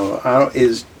 are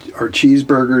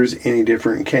cheeseburgers any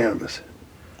different in cannabis?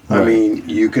 I Right. mean,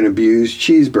 you can abuse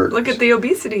cheeseburgers. Look at the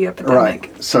obesity epidemic.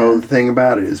 Right. So the thing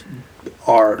about it is,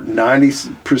 are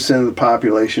 90% of the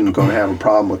population going to have a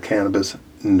problem with cannabis?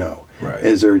 No. Right.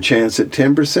 Is there a chance that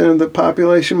 10% of the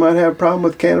population might have a problem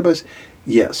with cannabis?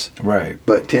 Yes. Right.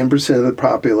 But 10% of the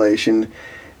population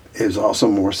is also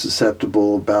more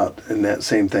susceptible in that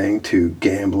same thing, to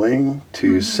gambling,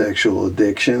 to sexual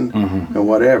addiction, and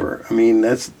whatever. I mean,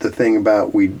 that's the thing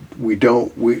about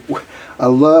I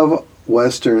love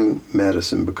Western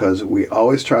medicine because we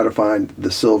always try to find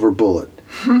the silver bullet.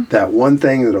 That one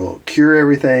thing that'll cure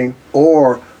everything,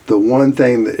 or the one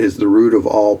thing that is the root of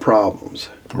all problems.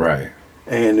 Right.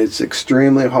 And it's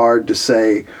extremely hard to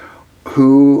say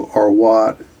who or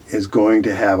what is going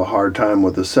to have a hard time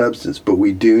with a substance, but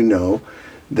we do know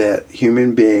that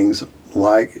human beings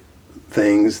like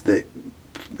things that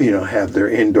have their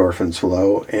endorphins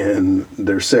flow and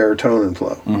their serotonin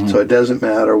flow. So it doesn't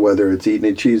matter whether it's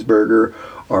eating a cheeseburger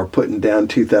or putting down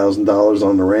 $2,000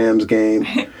 on the Rams game.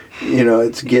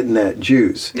 It's getting that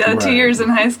juice. Yeah, 2 Right. years in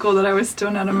high school that I was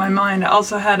stoned out of my mind. I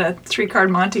also had a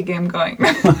 3-card Monte game going.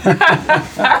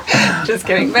 Just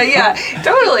kidding. But yeah,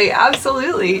 totally,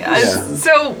 absolutely.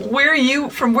 So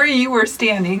from where you were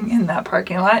standing in that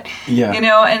parking lot, Yeah.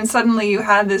 and suddenly you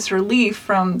had this relief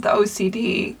from the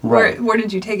OCD. Right. Where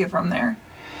did you take it from there?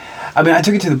 I mean, I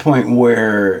took it to the point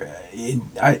where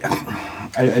I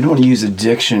don't want to use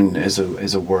addiction as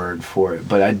a word for it,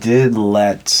 but I did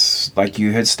like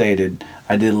you had stated,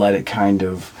 I did let it kind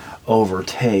of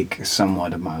overtake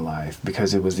somewhat of my life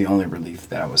because it was the only relief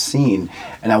that I was seeing,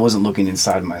 and I wasn't looking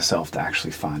inside myself to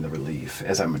actually find the relief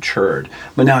as I matured.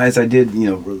 But now, as I did,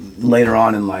 later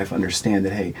on in life, understand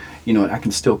that, hey, I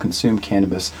can still consume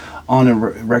cannabis on a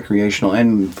recreational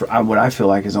and for what I feel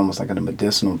like is almost like a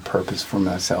medicinal purpose for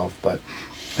myself, but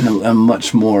in a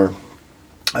much more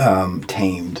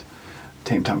tamed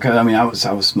time. Because I mean, I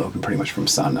was smoking pretty much from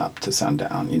sun up to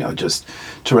sundown, just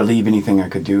to relieve anything I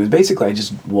could do. Basically, I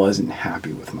just wasn't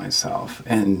happy with myself,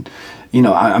 and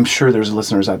I'm sure there's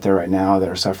listeners out there right now that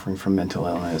are suffering from mental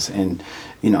illness, and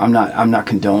I'm not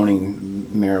condoning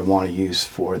marijuana use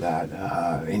for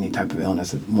that any type of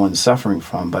illness that one's suffering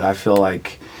from, but I feel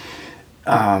like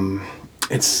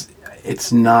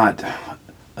it's not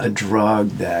a drug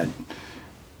that,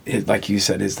 like you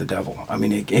said, is the devil. I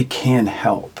mean, it can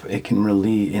help. It can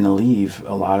relieve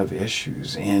a lot of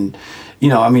issues. And,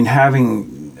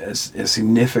 having a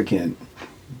significant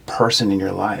person in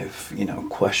your life,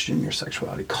 question your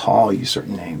sexuality, call you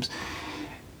certain names,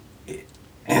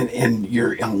 and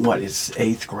you're in it's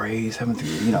 8th grade, 7th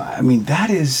grade, that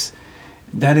is,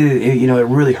 it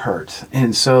really hurt.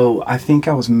 And so I think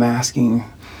I was masking.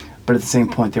 But at the same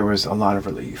point, there was a lot of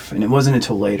relief. And it wasn't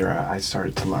until later I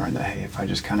started to learn that, hey, if I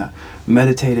just kind of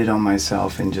meditated on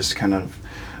myself and just kind of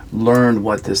learned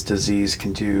what this disease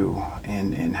can do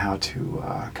and how to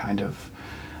kind of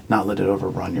not let it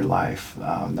overrun your life,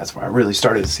 that's where I really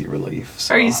started to see relief.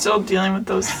 So, Are you still dealing with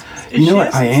those issues? You know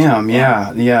what? I am,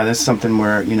 yeah. That's something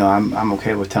where, I'm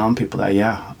okay with telling people that,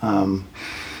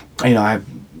 I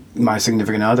my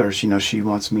significant other, she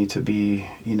wants me to be,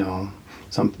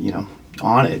 some,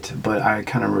 on it, but I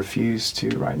kind of refuse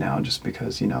to right now just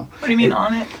because, What do you mean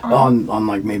on it? On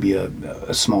like maybe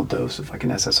a small dose of like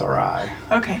an SSRI.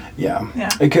 Okay. Yeah. Yeah.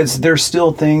 Because there's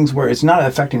still things where it's not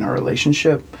affecting our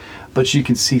relationship, but you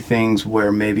can see things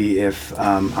where maybe if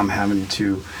I'm having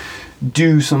to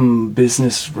do some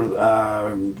business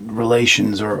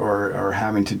relations or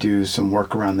having to do some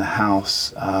work around the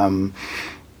house, my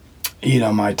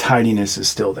tidiness is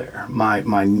still there.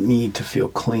 My need to feel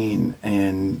clean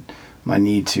and my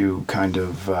need to kind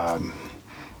of,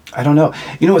 I don't know.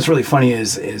 What's really funny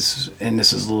is, and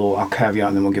this is a little, I'll caveat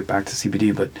and then we'll get back to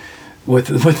CBD, but with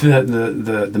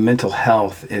the mental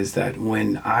health is that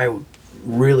when I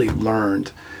really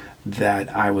learned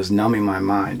that I was numbing my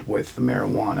mind with the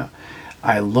marijuana,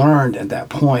 I learned at that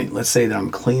point, let's say that I'm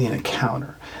cleaning a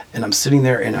counter and I'm sitting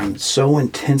there and I'm so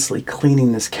intensely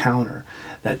cleaning this counter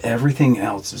that everything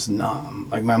else is numb.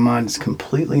 Like my mind is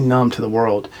completely numb to the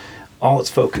world. All it's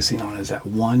focusing on is that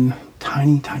one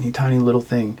tiny, tiny, tiny little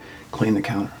thing, clean the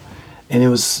counter. And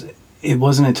it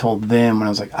wasn't until then when I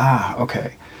was like,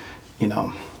 okay,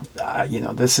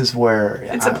 this is where...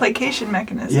 It's a placation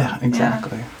mechanism. Yeah,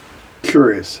 exactly. Yeah.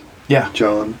 Curious. Yeah.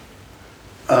 John,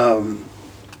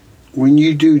 when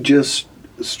you do just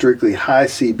strictly high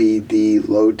CBD,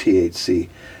 low THC,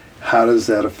 how does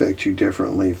that affect you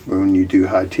differently from when you do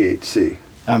high THC?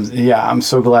 I'm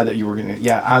so glad that you were gonna.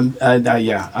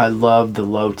 I love the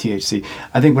low THC.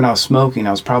 I think when I was smoking,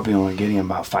 I was probably only getting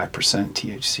about 5%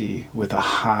 THC with a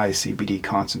high CBD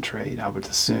concentrate. I would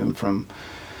assume from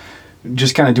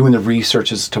just kind of doing the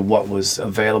research as to what was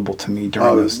available to me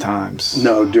during those times.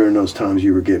 No, during those times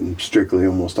you were getting strictly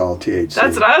almost all THC.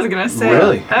 That's what I was gonna say.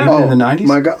 Really? Even in the 90s?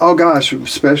 My God! Oh gosh!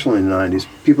 Especially in the 90s,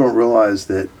 people don't realize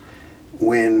that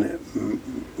when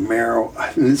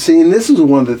marijuana. See, and this is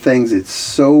one of the things that's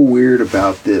so weird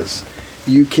about this.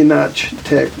 You cannot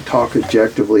talk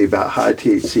objectively about high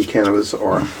THC cannabis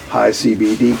or high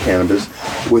CBD cannabis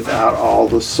without all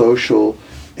the social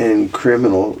and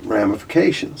criminal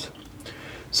ramifications.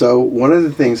 So one of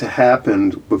the things that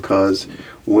happened because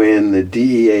when the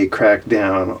DEA cracked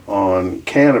down on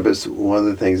cannabis, one of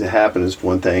the things that happened is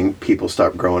one thing, people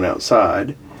stopped growing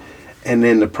outside, and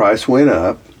then the price went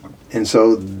up. And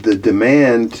so the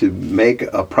demand to make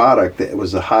a product that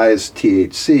was the highest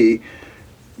THC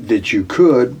that you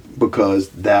could, because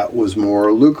that was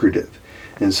more lucrative.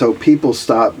 And so people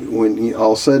stopped when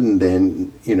all of a sudden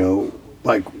then,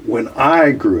 like when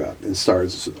I grew up and started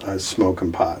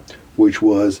smoking pot, which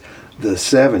was the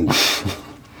 70s,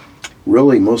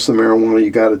 really most of the marijuana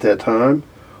you got at that time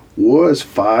was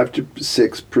 5 to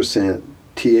 6%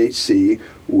 THC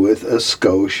with a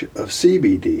skosh of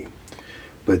CBD.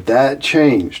 But that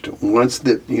changed once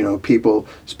people,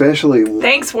 especially...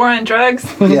 Thanks, war on drugs.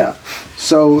 Yeah.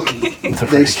 So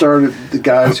the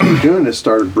guys who were doing this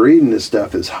started breeding this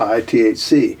stuff as high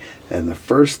THC. And the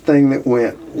first thing that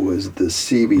went was the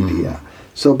CBD.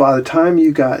 So by the time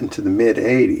you got into the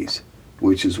mid-'80s,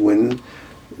 which is when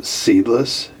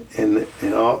seedless and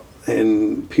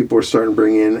people were starting to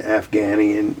bring in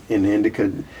Afghani and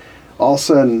indica, all of a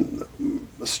sudden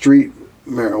street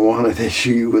marijuana this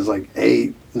year was like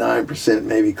 8-9%,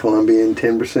 maybe Colombian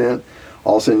 10%.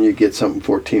 All of a sudden you get something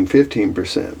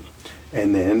 14-15%.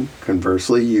 And then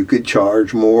conversely you could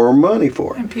charge more money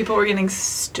for it. And people were getting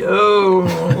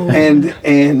stoned.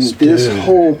 And this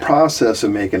whole process of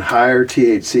making higher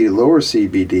THC, lower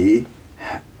CBD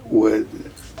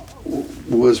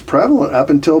was prevalent up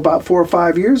until about 4 or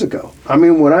 5 years ago. I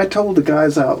mean, when I told the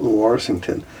guys out in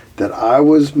Washington that I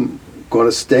was going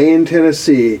to stay in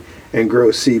Tennessee and grow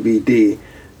CBD,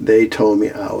 they told me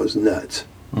I was nuts.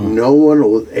 No one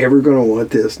was ever going to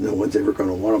want this. No one's ever going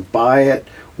to want to buy it.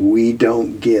 We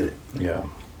don't get it. Yeah.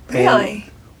 Really?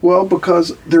 Well,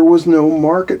 because there was no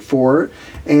market for it,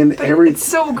 and it's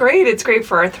so great. It's great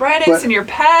for arthritis and your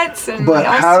pets and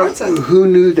all sorts of. Who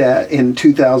knew that in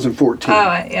 2014? Oh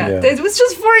yeah, it was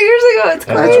just 4 years ago. It's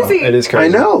crazy. It is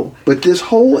crazy. I know, but this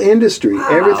whole industry,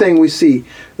 everything we see.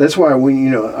 That's why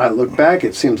when I look back,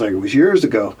 it seems like it was years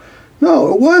ago.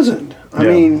 No, it wasn't. I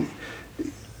mean,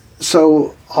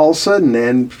 so all of a sudden,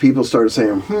 then people started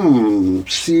saying,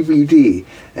 CBD.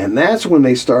 And that's when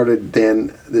they started,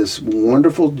 then this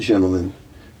wonderful gentleman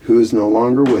who is no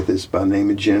longer with us by the name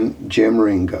of Jim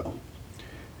Ringo,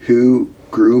 who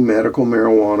grew medical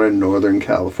marijuana in Northern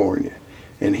California.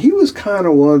 And he was kind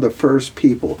of one of the first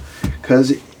people,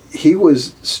 because he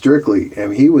was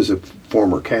he was a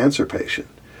former cancer patient.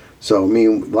 So, I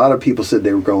mean, a lot of people said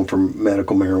they were going from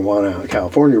medical marijuana out in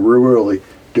California. We're really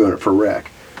doing it for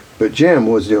rec. But Jim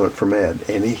was doing it for med.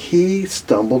 And he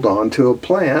stumbled onto a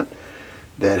plant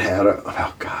that had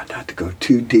not to go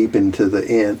too deep into the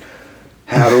end,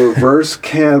 had a reverse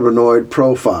cannabinoid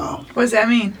profile. What does that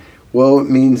mean? Well, it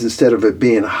means instead of it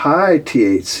being high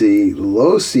THC,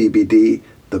 low CBD,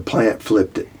 the plant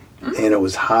flipped it. And it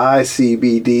was high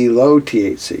CBD, low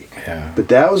THC. Yeah. But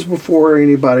that was before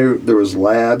there was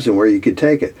labs and where you could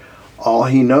take it. All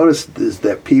he noticed is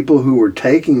that people who were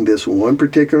taking this one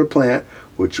particular plant,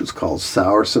 which was called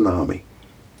sour tsunami,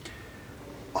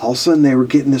 all of a sudden they were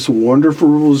getting this wonderful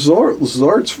results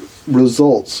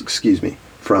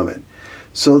from it.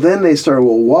 So then they started,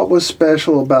 well, what was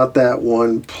special about that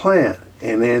one plant?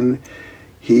 And then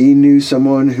he knew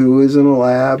someone who was in a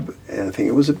lab, and I think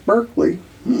it was at Berkeley,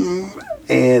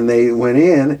 and they went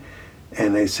in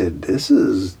and they said, this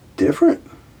is different.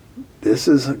 This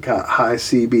has got high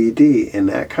CBD, and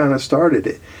that kind of started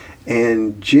it.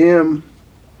 And Jim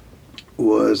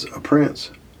was a prince.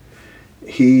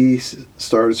 He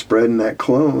started spreading that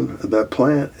clone of that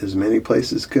plant as many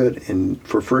places as could and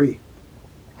for free.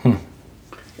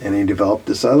 And he developed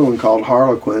this other one called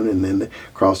Harlequin, and then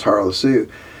crossed Harle-Sioux.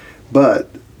 But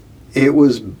it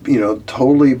was,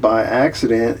 totally by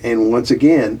accident. And once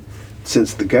again,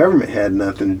 since the government had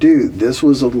nothing to do, this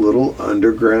was a little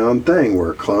underground thing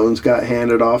where clones got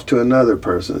handed off to another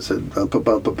person and said,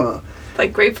 ba-ba-ba-ba-ba.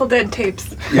 Like Grateful Dead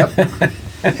tapes. Yep.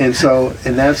 and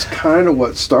that's kind of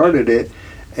what started it.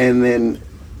 And then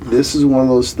this is one of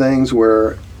those things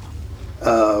where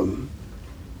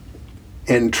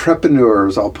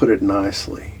entrepreneurs, I'll put it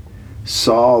nicely,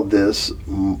 saw this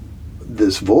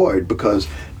void because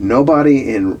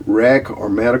nobody in rec or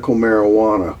medical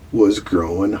marijuana was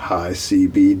growing high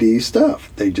CBD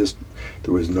stuff.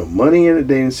 There was no money in it.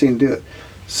 They didn't seem to do it.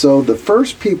 So the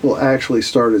first people actually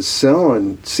started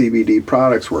selling CBD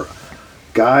products were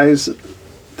guys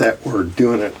that were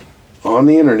doing it on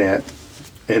the internet,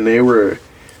 and they were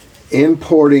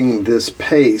importing this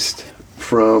paste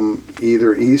from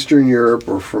either Eastern Europe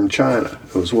or from China.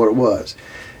 It was what it was.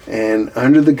 And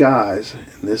under the guise,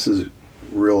 and this is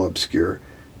real obscure,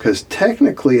 because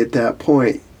technically at that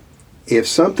point, if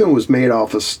something was made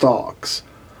off of stalks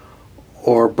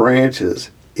or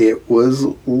branches, it was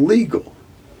legal.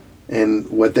 And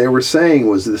what they were saying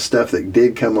was the stuff that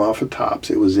did come off of tops,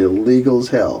 it was illegal as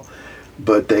hell.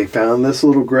 But they found this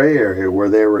little gray area where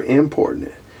they were importing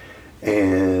it.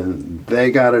 And they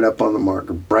got it up on the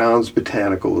market. Brown's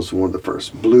Botanical was one of the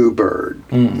first. Bluebird.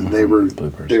 They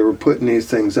were putting these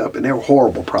things up, and they were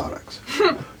horrible products.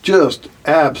 Just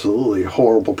absolutely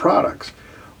horrible products.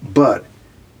 But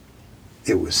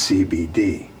it was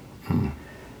CBD.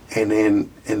 And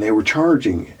they were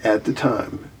charging at the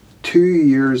time, 3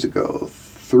 years ago,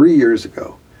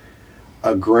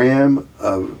 a gram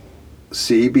of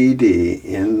CBD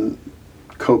in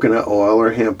coconut oil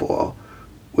or hemp oil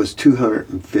was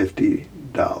 $250,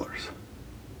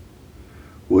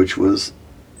 which was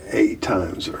 8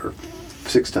 times or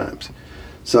 6 times.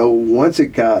 So once it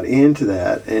got into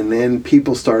that, and then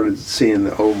people started seeing,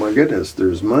 oh my goodness,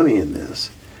 there's money in this.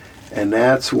 And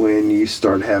that's when you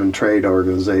start having trade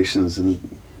organizations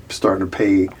and starting to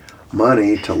pay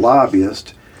money to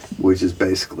lobbyists, which is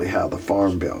basically how the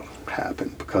Farm Bill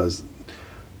happened, because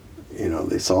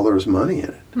they saw there was money in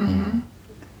it. Mm-hmm.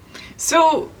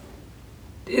 So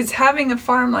is having a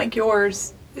farm like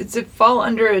yours, does it fall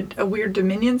under a weird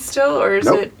dominion still, or is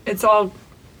Nope. it's all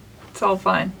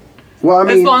fine? Well, I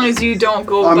mean, as long as you don't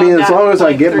go. I mean, as long as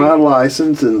I get 0.3. my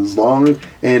license, and as long as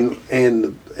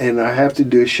and I have to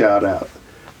do a shout out.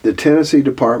 The Tennessee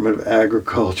Department of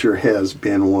Agriculture has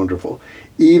been wonderful.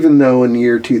 Even though in the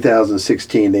year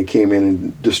 2016 they came in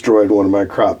and destroyed one of my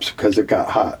crops because it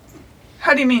got hot.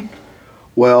 How do you mean?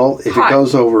 Well, if Hot. it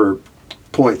goes over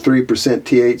 0.3%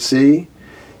 THC,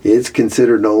 it's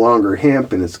considered no longer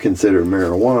hemp and it's considered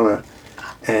marijuana,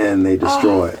 and they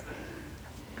destroy it.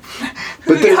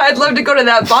 But I'd love to go to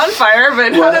that bonfire,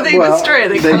 but how do they destroy it?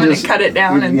 They come in and cut it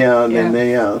down, and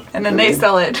then they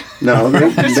sell it. No,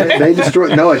 they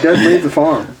destroy. No, it doesn't leave the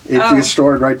farm. It's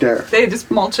destroyed right there. They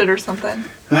just mulch it or something.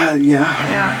 Yeah.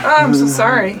 Yeah. Oh, I'm so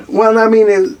sorry. Well, I mean,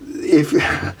 if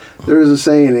there's a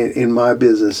saying in my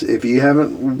business, if you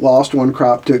haven't lost one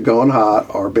crop to it going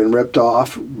hot or been ripped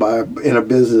off in a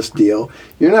business deal,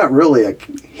 you're not really a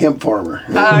hemp farmer.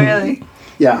 Oh, really?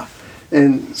 Yeah.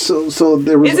 And so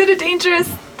there was. Is it a dangerous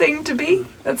thing to be?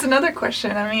 That's another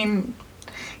question. I mean,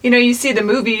 you see the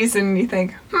movies and you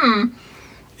think,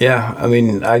 Yeah, I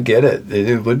mean, I get it.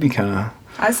 It would be kind of.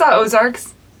 I saw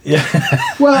Ozarks. Yeah.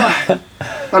 Well,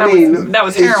 that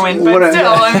was heroin, but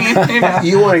still, I mean,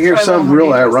 You want to hear something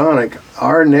real ironic?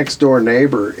 Our next door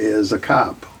neighbor is a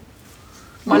cop.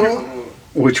 Wonderful.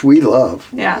 Which we love.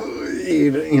 Yeah.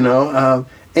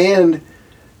 And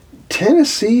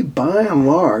Tennessee, by and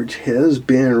large, has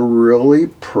been really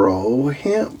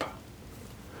pro-hemp.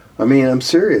 I mean, I'm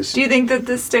serious. Do you think that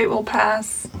this state will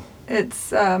pass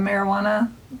its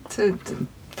marijuana to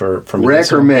For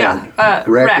Rec or med? yeah,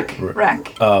 rec.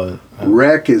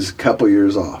 Rec is a couple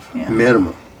years off, Yeah.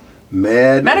 minimum.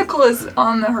 Medical is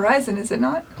on the horizon, is it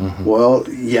not? Well,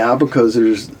 yeah, because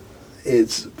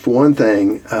it's for one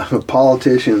thing,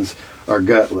 politicians are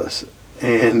gutless,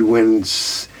 and when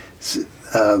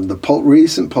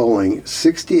recent polling,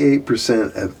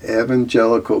 68% of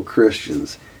evangelical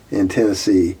Christians in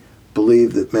Tennessee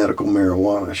believe that medical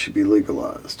marijuana should be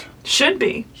legalized. Should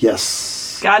be.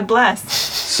 Yes. God bless.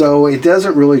 So it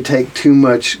doesn't really take too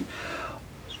much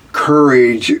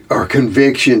courage or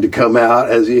conviction to come out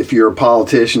as if you're a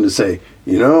politician to say,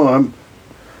 you know,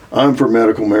 I'm for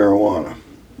medical marijuana,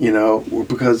 you know,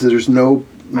 because there is no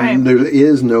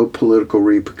political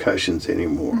repercussions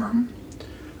anymore.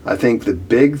 I think the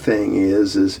big thing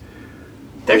is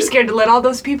They're scared to let all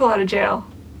those people out of jail.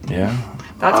 Yeah.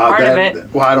 That's part of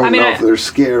it. Well, I don't know if they're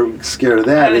scared of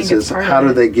that. It's just how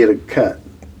do they get a cut?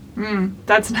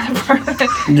 That's not part of it.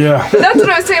 Yeah. But that's what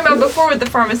I was saying about before with the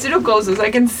pharmaceuticals, is I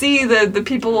can see the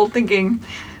people thinking,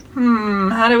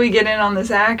 how do we get in on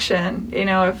this action? You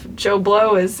know, if Joe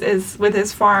Blow is with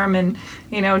his farm and,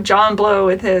 you know, John Blow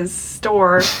with his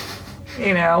store,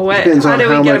 you know, how do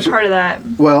we get a part of that?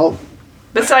 Well,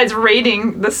 besides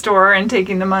raiding the store and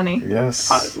taking the money. Yes.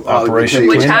 Operation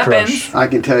Which happens. I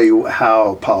can tell you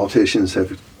how politicians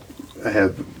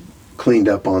have cleaned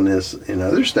up on this in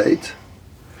other states.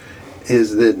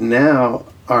 Is that now,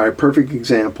 all right, perfect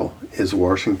example is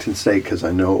Washington State, because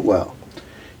I know it well.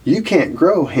 You can't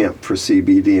grow hemp for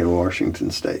CBD in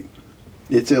Washington State.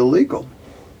 It's illegal.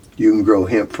 You can grow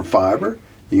hemp for fiber,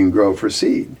 you can grow for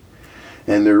seed.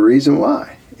 And the reason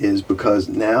why is because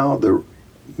now the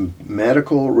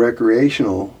medical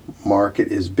recreational market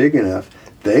is big enough,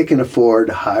 they can afford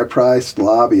high-priced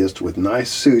lobbyists with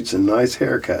nice suits and nice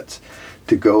haircuts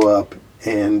to go up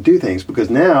and do things,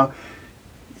 because now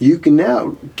you can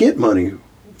now get money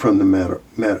from the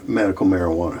medical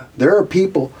marijuana. There are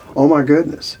people, oh my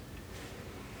goodness,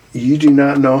 you do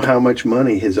not know how much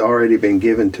money has already been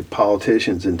given to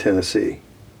politicians in Tennessee.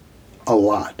 A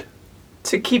lot.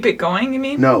 To keep it going, you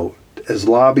mean? No, as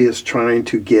lobbyists trying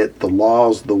to get the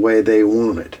laws the way they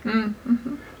want it.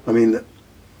 I mean,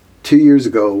 2 years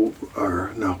ago,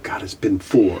 it's been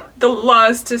 4. The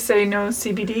laws to say no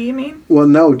CBD, you mean? Well,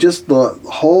 no, just the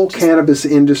whole cannabis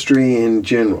industry in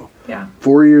general. Yeah.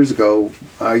 4 years ago,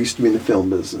 I used to be in the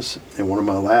film business, and one of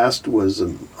my last was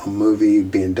a movie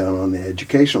being done on the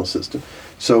educational system.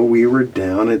 So we were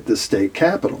down at the state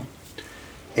capitol.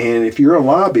 And if you're a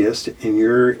lobbyist and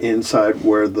you're inside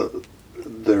where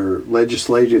their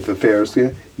legislative affairs,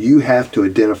 you have to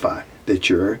identify that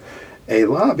you're a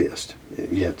lobbyist.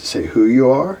 You have to say who you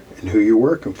are and who you're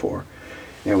working for.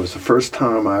 And it was the first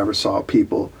time I ever saw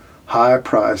people,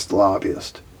 high-priced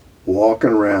lobbyists,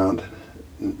 walking around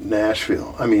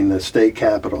Nashville, the state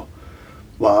capitol,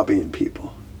 lobbying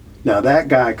people. Now that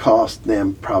guy cost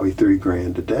them probably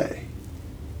 $3,000 a day,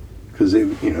 because the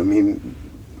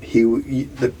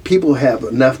people have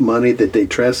enough money that they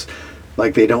dress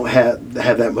like they don't have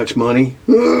that much money.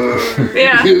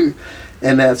 Yeah.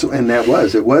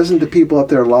 It wasn't the people up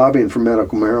there lobbying for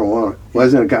medical marijuana. It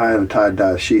wasn't a guy in a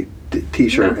tie-dye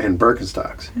t-shirt and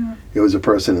Birkenstocks. Yeah. It was a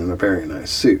person in a very nice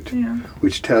suit, Yeah.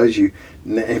 which tells you,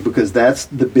 because that's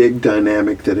the big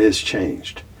dynamic that has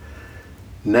changed.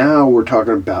 Now we're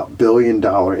talking about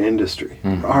billion-dollar industry.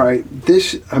 Mm-hmm. All right,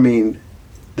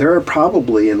 there are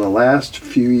probably in the last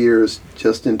few years,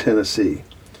 just in Tennessee,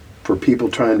 for people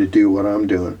trying to do what I'm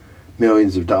doing,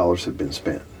 millions of dollars have been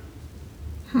spent.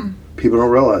 People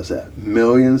don't realize that.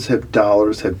 Millions of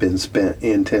dollars have been spent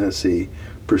in Tennessee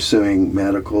pursuing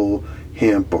medical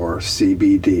hemp or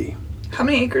CBD. How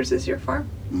many acres is your farm?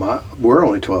 We're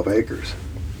only 12 acres,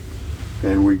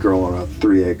 and we grow on a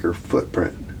 3-acre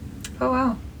footprint. Oh,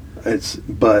 wow.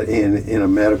 But in a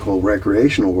medical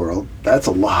recreational world, that's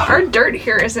a lot. Our dirt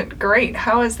here isn't great.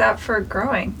 How is that for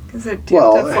growing? Do you have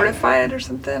to fortify it or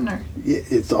something? Or?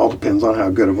 It all depends on how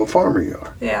good of a farmer you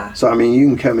are. Yeah. So, you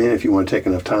can come in if you want to take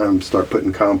enough time, start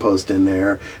putting compost in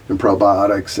there and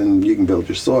probiotics, and you can build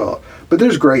your soil. But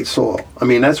there's great soil.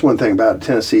 That's one thing about it.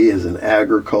 Tennessee is an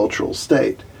agricultural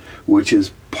state, which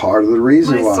is part of the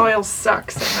reason why. My soil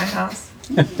sucks at my house.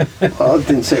 Well, I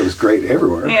didn't say it was great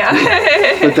everywhere.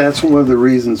 Yeah. But that's one of the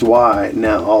reasons why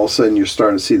now all of a sudden you're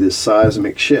starting to see this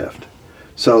seismic shift.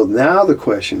 So now the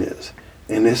question is,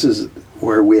 and this is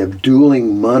where we have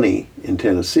dueling money in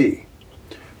Tennessee,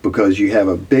 because you have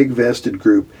a big vested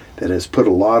group that has put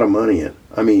a lot of money in.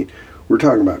 We're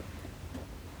talking about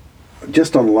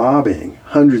just on lobbying,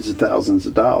 hundreds of thousands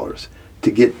of dollars to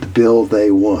get the bill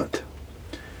they want.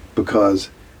 Because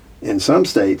in some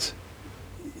states,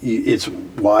 it's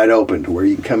wide open to where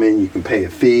you can come in, you can pay a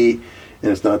fee,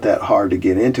 and it's not that hard to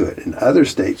get into it. In other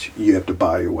states, you have to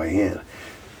buy your way in.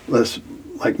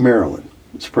 Like Maryland,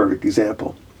 it's a perfect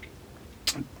example.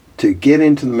 To get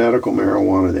into the medical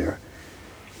marijuana there,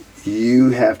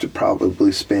 you have to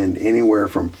probably spend anywhere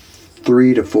from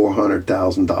 $300,000 to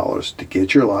 $400,000 to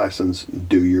get your license,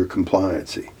 do your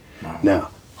compliancy. Wow. Now,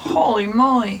 Holy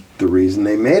moly. the reason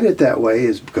they made it that way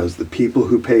is because the people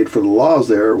who paid for the laws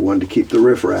there wanted to keep the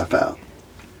riffraff out.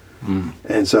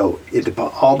 And so it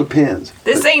all depends.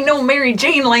 This ain't no Mary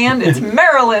Jane land, it's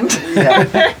Maryland.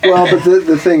 Yeah. Well, but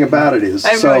the thing about it is,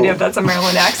 I have no idea if that's a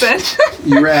Maryland accent.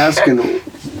 you were asking,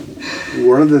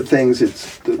 one of the things that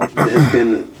has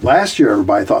been, last year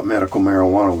everybody thought medical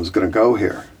marijuana was going to go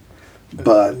here.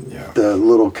 But the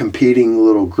little competing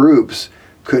little groups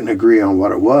couldn't agree on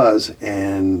what it was,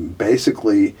 and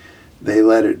basically they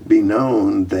let it be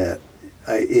known that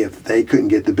if they couldn't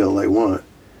get the bill they want,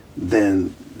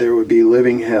 then there would be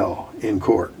living hell in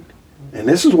court. And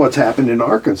this is what's happened in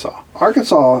Arkansas.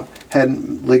 Arkansas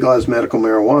hadn't legalized medical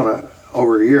marijuana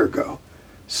over a year ago.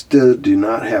 Still do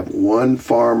not have one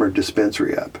farm or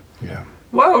dispensary up. Yeah.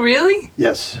 Whoa, really?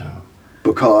 Yes.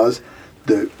 Because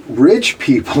the rich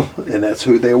people, and that's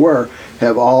who they were,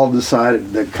 have all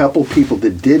decided, the couple people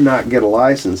that did not get a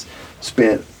license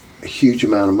spent a huge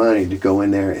amount of money to go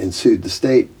in there and sue the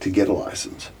state to get a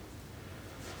license.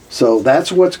 So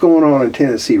that's what's going on in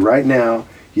Tennessee right now.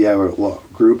 You have a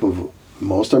group of,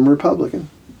 most of them Republican,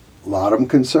 a lot of them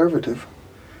conservative,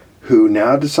 who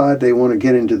now decide they want to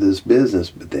get into this business,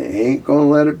 but they ain't going to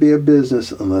let it be a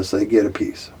business unless they get a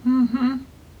piece. Mm-hmm.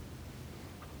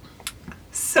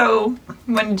 So,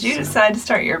 when did you decide to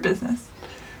start your business?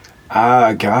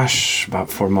 Gosh, about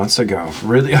 4 months ago.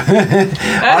 Really?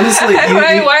 Honestly.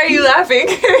 Why are you laughing?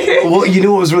 Well, you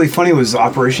know what was really funny was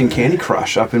Operation Candy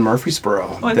Crush up in Murfreesboro.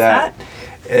 What's that?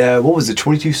 What was it?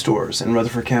 22 stores in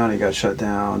Rutherford County got shut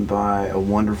down by a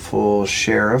wonderful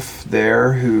sheriff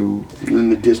there who... And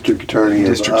the district attorney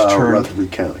of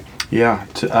Rutherford County. Yeah.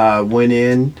 Went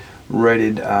in,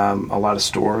 raided a lot of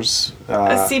stores.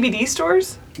 CBD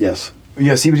stores? Yes.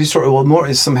 Yeah, CBD store. Well, more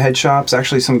is some head shops,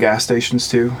 actually some gas stations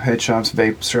too. Head shops,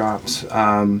 vape shops.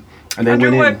 And they Under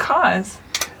went what in. cause?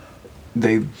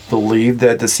 They believed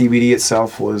that the CBD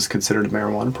itself was considered a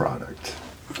marijuana product.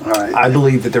 All right. I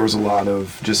believe that there was a lot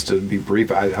of, just to be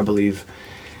brief, I believe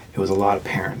it was a lot of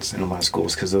parents in a lot of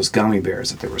schools because those gummy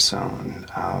bears that they were selling,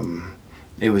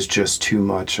 it was just too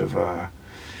much of a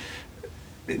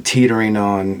teetering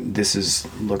on,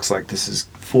 looks like this is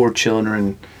for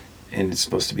children and it's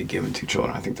supposed to be given to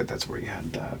children. I think that's where you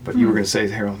had that. But you were going to say,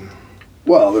 Harold?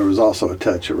 Well, there was also a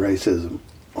touch of racism.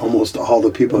 Almost all the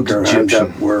people that got rounded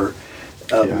up were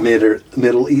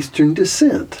Middle Eastern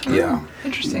descent. Yeah.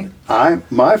 Interesting.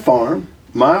 My farm,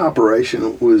 my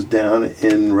operation was down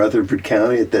in Rutherford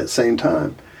County at that same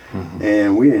time. Mm-hmm.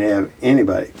 And we didn't have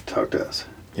anybody talk to us.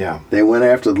 Yeah. They went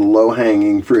after the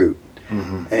low-hanging fruit.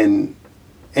 Mm-hmm.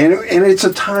 And it's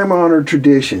a time-honored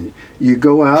tradition. You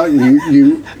go out and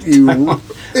you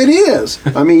it is.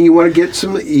 I mean, you want to get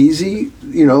some easy,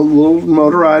 little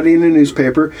notoriety in the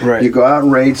newspaper. Right. You go out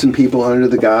and raid some people under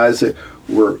the guise that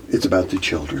it's about the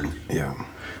children. Yeah.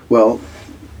 Well,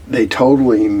 they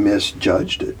totally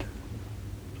misjudged it.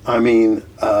 I mean...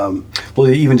 well,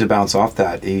 even to bounce off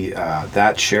that,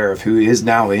 that sheriff, who is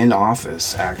now in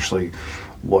office, actually,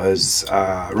 was...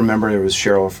 remember, there was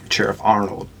Sheriff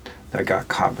Arnold that got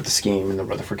caught with the scheme in the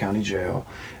Rutherford County Jail.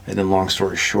 And then, long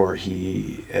story short,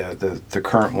 the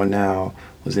current one now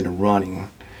was in a running.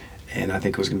 And I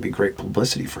think it was going to be great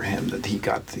publicity for him that he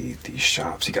got these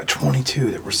shops. He got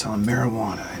 22 that were selling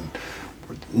marijuana and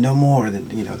no more than,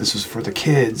 this was for the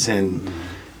kids. And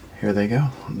here they go.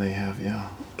 They have,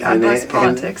 God bless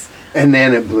politics. And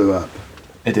then it blew up.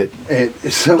 It did. It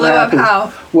so blew happens,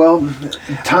 up how? Well,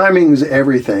 timing's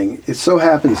everything. It so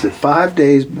happens that 5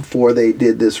 days before they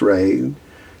did this raid,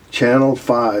 Channel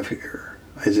 5 here.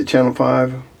 Is it Channel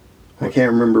 5? I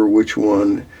can't remember which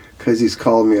one, because he's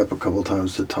called me up a couple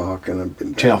times to talk, and I've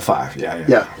been... Channel 5,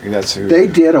 yeah. That's who. They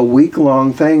did a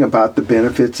week-long thing about the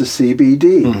benefits of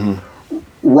CBD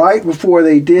right before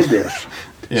they did this.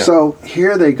 Yeah. So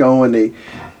here they go, and they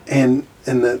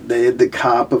had the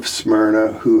cop of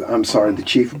Smyrna, the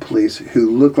chief of police, who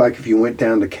looked like if you went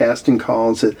down to casting call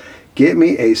and said, "Get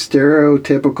me a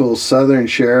stereotypical Southern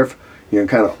sheriff,"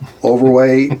 kind of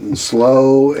overweight and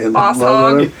slow and Boss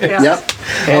hog. Yeah. Yep.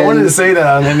 I wanted to say that.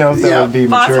 I didn't know if that would be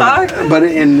Boss mature. hog.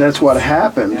 And that's what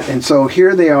happened. And so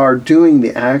here they are doing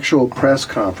the actual press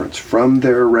conference from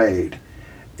their raid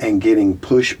and getting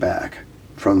pushback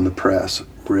from the press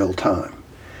real time.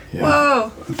 Yeah.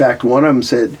 Whoa. In fact, one of them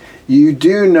said, "You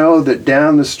do know that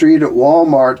down the street at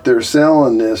Walmart they're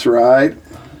selling this, right?"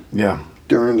 Yeah.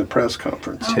 During the press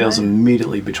conference. Tails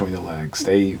immediately between the legs.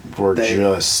 They were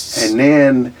just And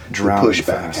then the drowning pushback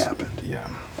fast. happened. Yeah.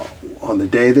 On the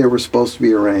day they were supposed to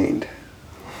be arraigned,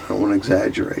 I don't want to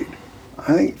exaggerate,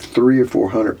 I think 300 or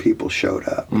 400 people showed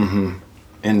up. Mm-hmm.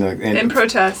 In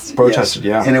protest. Protested,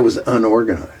 Yes. yeah. And it was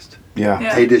unorganized.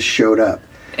 Yeah. They just showed up.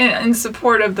 In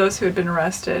support of those who had been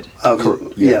arrested.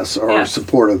 Yes, or Yes.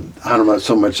 support of, I don't know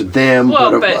so much of them,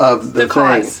 Well, but of the thing.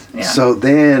 cause. Yeah. So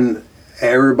then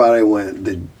everybody went,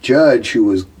 the judge who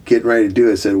was getting ready to do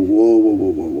it said,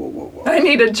 whoa. I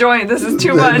need a joint. This is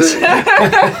too much.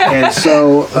 And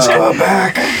so Let's go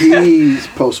back. he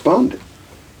postponed it.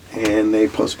 And they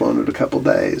postponed it a couple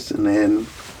days. And then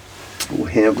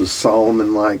him, the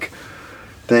Solomon-like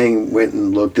thing, went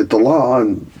and looked at the law.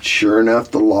 And sure enough,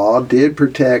 the law did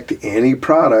protect any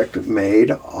product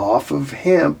made off of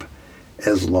hemp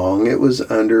as long as it was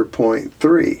under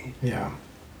 0.3. Yeah.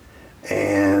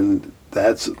 And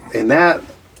that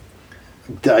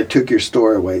I took your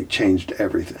story away, changed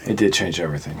everything. It did change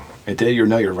everything. It did.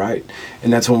 You're right.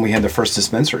 And that's when we had the first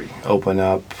dispensary open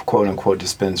up, quote unquote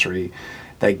dispensary,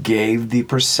 that gave the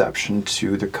perception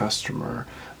to the customer,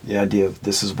 the idea of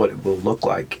this is what it will look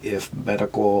like if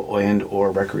medical and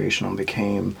or recreational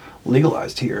became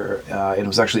legalized here. It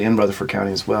was actually in Rutherford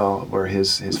County as well, where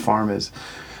his farm is.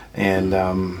 And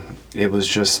it was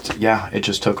just, it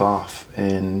just took off.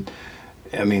 And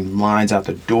I mean, lines out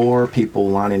the door, people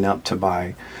lining up to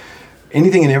buy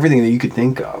anything and everything that you could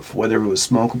think of, whether it was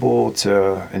smokable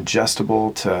to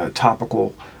ingestible to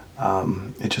topical.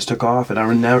 It just took off. And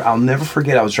I'll never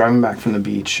forget, I was driving back from the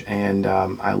beach and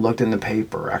I looked in the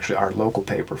paper, actually our local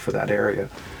paper for that area,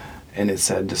 and it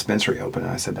said dispensary open.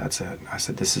 And I said, that's it. I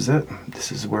said, this is it.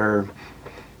 This is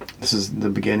the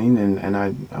beginning. And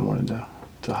I wanted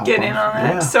to hop Get in on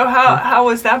that. Yeah. So how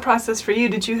was that process for you?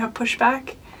 Did you have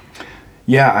pushback?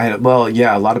 Yeah, a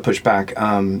lot of pushback.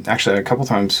 Actually, a couple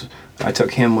times I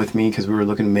took him with me because we were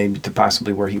looking maybe to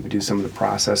possibly where he would do some of the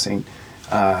processing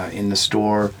in the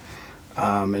store.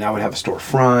 And I would have a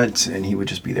storefront, and he would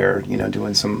just be there,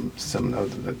 doing some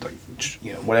of the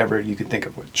whatever you could think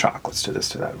of, with chocolates to this,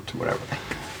 to that, to whatever.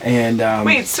 And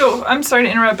Wait, so I'm sorry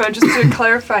to interrupt, but just to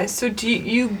clarify, so do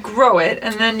you grow it,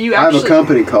 and then you I actually... have a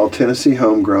company called Tennessee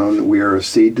Homegrown. We are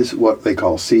what they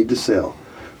call seed to sell.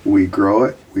 We grow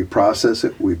it, we process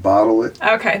it, we bottle it.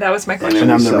 Okay, that was my And question. then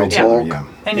I'm we the sell retailer, bulk.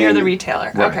 yeah. And you're the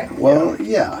retailer. Right. Okay. Well,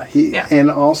 Yeah. and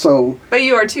also, But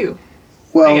you are too,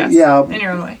 I well, guess, yeah, in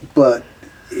your own way. but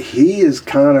he has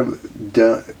kind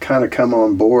of come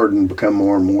on board and become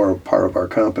more and more a part of our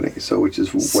company. So, which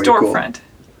is way cool. Storefront.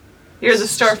 You're the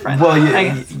storefront. well, I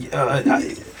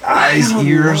guess. eyes,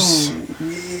 ears.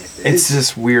 It's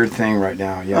this weird thing right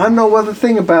now. Yeah. I know what the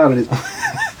thing about it is.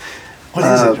 What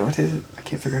is it? What is it? I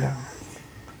can't figure it out.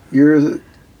 You're a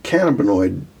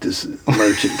cannabinoid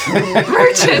merchant.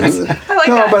 Merchants. I like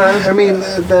No, that. but I mean,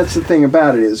 that's the thing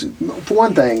about it is, for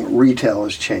one thing, retail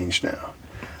has changed now.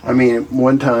 I mean,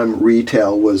 one time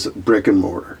retail was brick and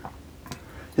mortar.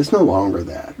 It's no longer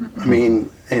that. I mean,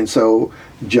 and so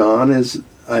John is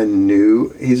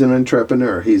he's an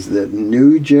entrepreneur. He's the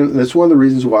new that's one of the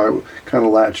reasons why I kind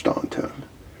of latched on to him,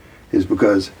 is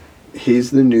because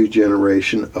he's the new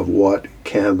generation of what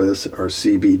cannabis or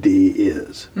CBD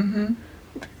is.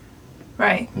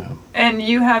 Right. And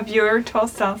you have your 12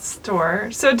 South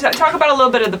store. So talk about a little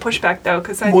bit of the pushback, though,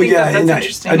 because I think that's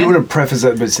interesting. I do want to preface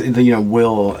that, but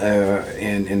Will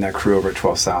and that crew over at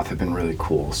 12 South have been really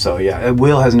cool. So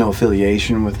Will has no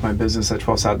affiliation with my business at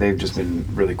 12 South. They've just been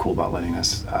really cool about letting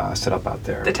us set up out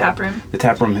there. The tap room. The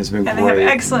tap room has been And great. they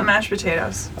have excellent mashed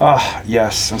potatoes. Oh,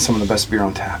 yes, and some of the best beer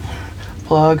on tap.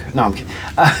 Plug? No, I'm kidding.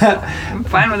 I'm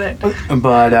fine with it.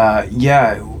 But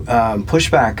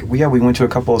pushback. We went to a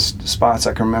couple of spots.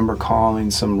 I can remember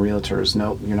calling some realtors.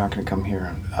 Nope, you're not going to come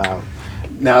here.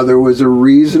 Now, there was a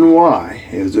reason why.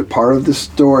 It was a part of the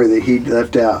story that he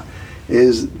left out,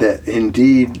 is that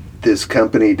indeed this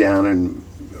company down in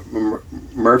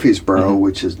Murfreesboro,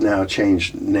 which has now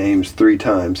changed names 3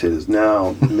 times, it is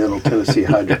now Middle Tennessee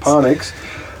Hydroponics,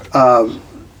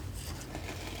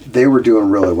 they were doing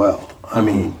really well. I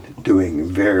mean, doing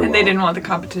very well. And they didn't want the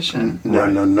competition.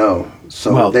 No.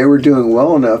 So they were doing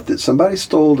well enough that somebody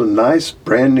stole a nice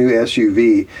brand new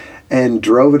SUV and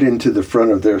drove it into the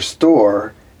front of their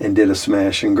store and did a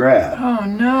smash and grab. Oh,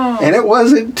 no. And it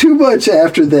wasn't too much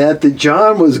after that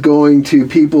John was going to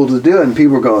people to do it, and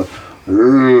people were going,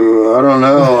 "Ooh, I don't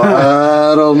know.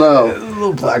 I don't know."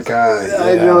 Little black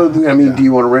guy. I know. I mean, do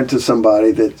you want to rent to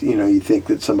somebody that you think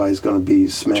that somebody's going to be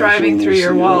smashing driving through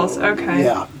your walls? Okay.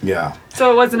 Yeah. Yeah.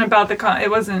 So it wasn't about it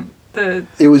wasn't the.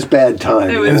 It was bad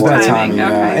timing. It was bad timing, timing, yeah.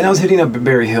 okay. And I was hitting up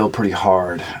Berry Hill pretty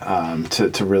hard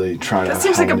to really try to. That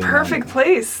seems like a hone in on perfect it.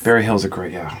 place. Berry Hill's a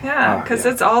great, yeah. Yeah, because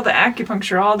it's all the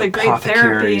acupuncture, all the great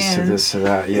therapy, Apothecaries to and this to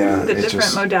that, yeah. the it's different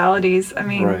just- modalities. I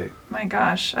mean, Right. my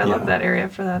gosh, I love Yeah. that area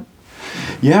for that.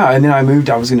 Yeah, and then I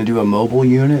was going to do a mobile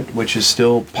unit, which is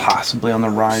still possibly on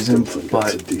the horizon, That's a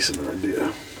but decent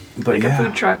idea. Like yeah. a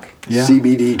food truck. Yeah.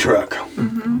 CBD truck.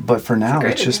 But for now,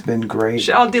 great it's just been great.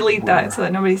 I'll delete that so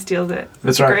that nobody steals it. That's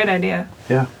It's a right. great idea.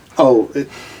 Yeah. Oh,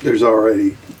 there's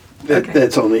already Okay.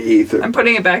 that's on the ether. I'm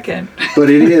putting it back in. But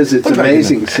it's Put it back in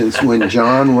amazing there. since when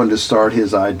John wanted to start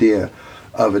his idea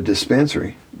of a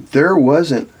dispensary, there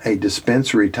wasn't a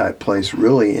dispensary type place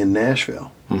really in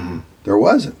Nashville. Mm-hmm. There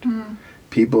wasn't.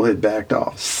 People had backed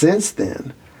off. Since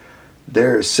then,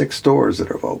 there are 6 stores that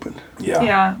have opened. Yeah.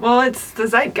 Yeah. Well, it's the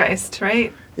zeitgeist,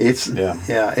 right? It's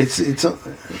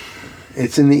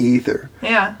it's in the ether.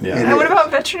 Yeah. Yeah. And It what is.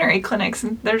 about veterinary clinics?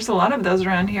 And there's a lot of those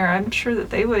around here. I'm sure that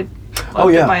they would love Oh,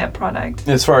 yeah. to buy a product.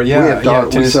 As far, yeah. we have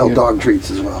we Tennessee, sell yeah. dog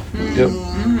treats as well. Yep.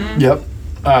 Yep.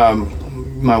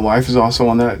 My wife is also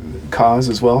on that cause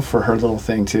as well for her little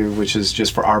thing too, which is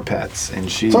just for our pets, and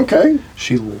It's okay.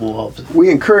 she loves it. We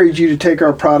encourage you to take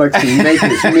our products and make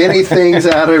as many things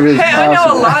out of it as Hey, I know a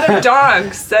possible. lot of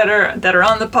dogs that are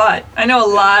on the pot. I know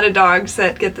a lot of dogs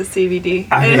that get the CBD.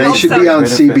 I And it know. They helps should them- be on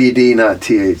benefit. CBD, not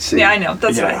THC. Yeah, I know.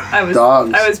 That's Yeah. right. I was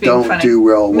Dogs being don't funny. do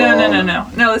real well.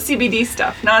 No, the CBD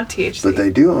stuff, not THC. But they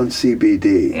do on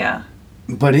CBD. Yeah.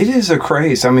 But it is a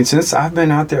craze. I mean, since I've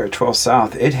been out there at 12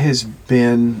 South, it has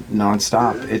been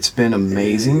nonstop. It's been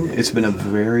amazing. It's been a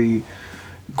very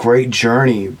great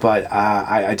journey. But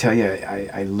I tell you,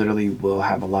 I literally will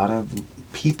have a lot of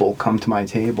people come to my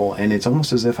table, and it's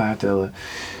almost as if I have to.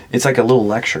 It's like a little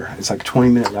lecture. It's like a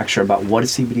 20-minute lecture about what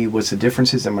is CBD, what's the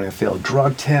differences. Am I going to fail a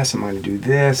drug test? Am I going to do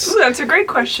this? Ooh, that's a great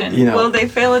question. You know. Will they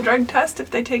fail a drug test if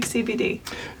they take CBD?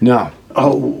 No.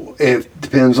 Oh, it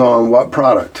depends on what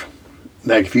product.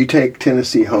 Like if you take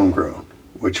Tennessee Homegrown,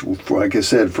 which, like I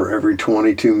said, for every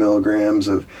 22 milligrams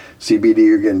of CBD,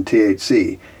 you're getting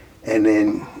THC. And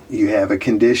then you have a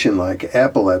condition like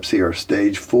epilepsy or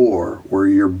stage 4 where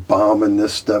you're bombing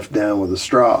this stuff down with a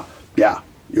straw. Yeah,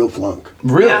 you'll flunk.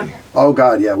 Really? Yeah. Oh,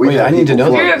 God, yeah. Wait, I need to know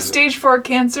If that. you have stage 4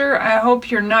 cancer, I hope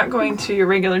you're not going to your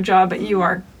regular job, but you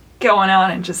are going out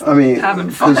and just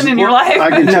having fun 'cause in your life. I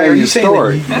can Now, tell are you you a saying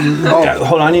story. Yeah,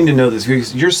 hold on, I need to know this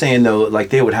because you're saying though, like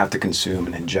they would have to consume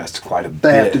and ingest quite a bit.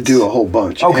 They have to do a whole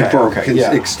bunch Okay, and for okay, an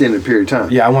yeah. extended period of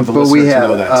time. Yeah, I want the But we listener to had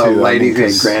know that, a too. I lady mean, who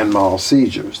had 'cause- grand mal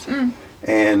seizures,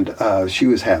 and she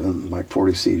was having like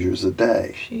 40 seizures a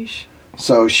day. Sheesh.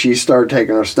 So she started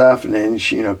taking her stuff, and then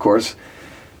she, of course,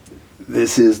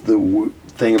 this is the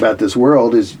thing about this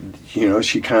world is,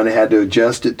 she kind of had to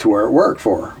adjust it to where it worked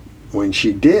for her. When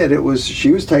she did,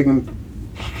 she was taking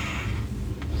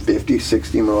 50,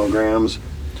 60 milligrams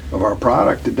of our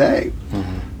product a day.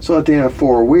 So at the end of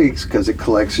 4 weeks, because it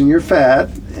collects in your fat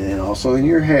and also in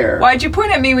your hair. Why'd you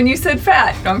point at me when you said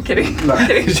fat? No, I'm kidding. No. I'm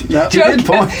kidding. No. You did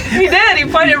point. He did. He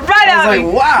pointed right I at was me.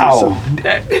 like, wow.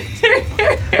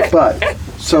 But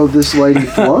so this lady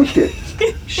flunked it.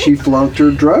 She flunked her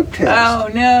drug test. Oh,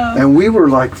 no. And we were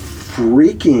like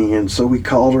freaking, and so we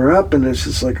called her up, and it's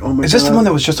just like, oh my Is God. this the one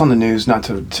that was just on the news? Not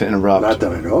to interrupt. Not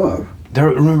that I know of.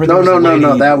 Remember? No, there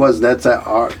was a lady- That's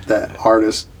that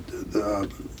artist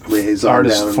liaison.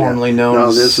 Artist down in formerly there. known No,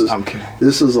 as- this is I'm kidding.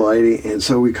 this is a lady, and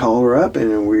so we called her up,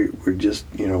 and we're just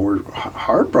we're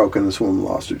heartbroken. This woman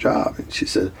lost her job, and she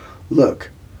said, "Look,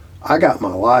 I got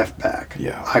my life back.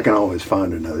 Yeah. I can always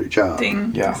find another job."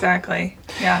 Ding. Yeah. Exactly.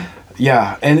 Yeah.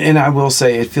 Yeah, and I will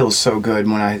say it feels so good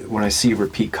when I see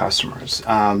repeat customers.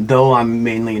 Though I'm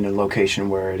mainly in a location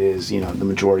where it is, the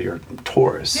majority are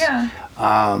tourists. Yeah.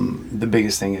 The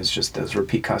biggest thing is just those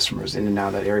repeat customers in and out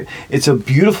of that area. It's a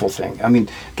beautiful thing. I mean,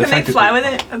 the Can they fact that fly with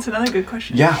it? That's another good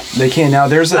question. Yeah, they can now.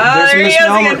 There's a there he is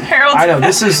misnomer. again, Harold. I know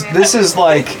this is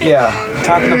like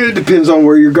talking. It depends on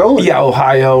where you're going. Yeah,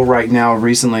 Ohio right now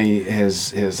recently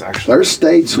is actually. There's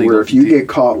states legal. where if you get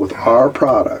caught with our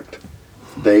product,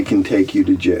 they can take you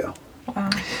to jail.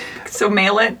 So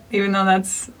mail it, even though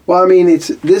that's... Well, I mean, this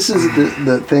is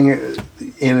the thing.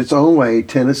 In its own way,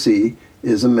 Tennessee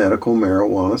is a medical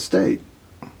marijuana state.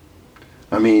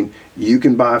 I mean, you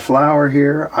can buy flour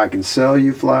here. I can sell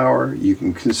you flour. You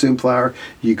can consume flour.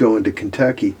 You go into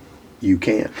Kentucky, you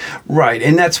can't. Right,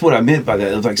 and that's what I meant by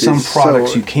that. Like some It's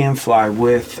products so- you can fly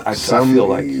with. I feel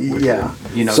like, with yeah.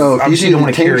 you know, So if you obviously do don't the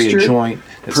want to carry a tincture, joint.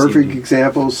 that's Perfect CBD.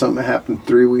 example, something happened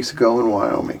 3 weeks ago in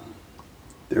Wyoming.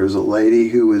 There was a lady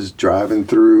who was driving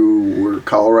through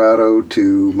Colorado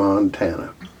to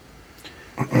Montana,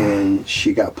 and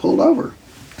she got pulled over.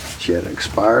 She had an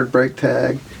expired brake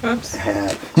tag, Oops.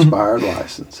 had expired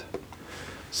license.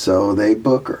 So they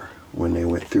book her. When they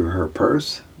went through her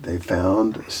purse, they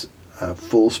found a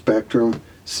full spectrum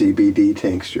CBD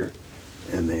tincture,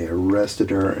 and they arrested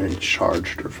her and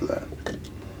charged her for that.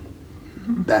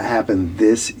 That happened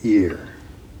this year.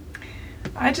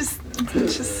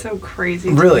 It's just so crazy.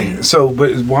 to Really? me. So,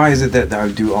 but why is it that I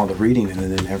do all the reading and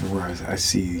then everywhere I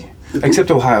see,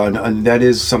 except Ohio, and that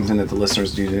is something that the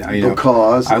listeners do.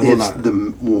 Because I will it's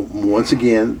not. once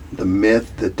again the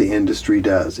myth that the industry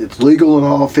does. It's legal in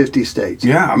all 50 states.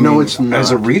 Yeah, I mean, no, it's not.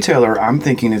 As a retailer, I'm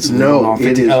thinking it's No, legal in all 50,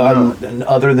 it is not.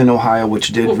 other than Ohio, which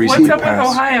did What's recently up pass.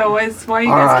 with Ohio? Why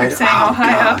you All guys right. keep saying Oh,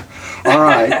 Ohio? God. All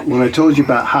right. When I told you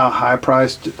about how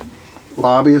high-priced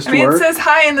lobbyists I mean, work, it says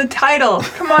high in the title.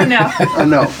 Come on now. I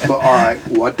know, but all right.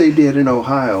 What they did in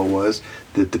Ohio was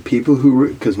that the people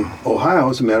because Ohio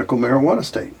is a medical marijuana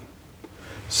state.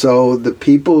 So the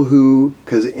people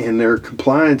because in their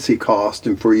compliancy cost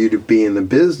and for you to be in the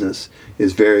business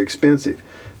is very expensive.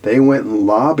 They went and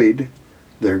lobbied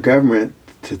their government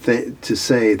to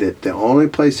say that the only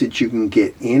place that you can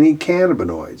get any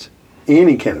cannabinoids,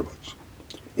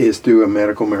 is through a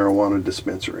medical marijuana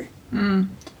dispensary.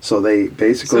 So they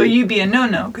basically. So you be a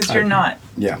no-no because you're not.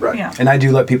 Yeah. Right. Yeah. And I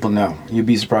do let people know. You'd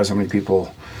be surprised how many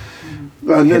people.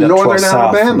 hit up Northern 12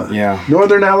 South Alabama. and- yeah.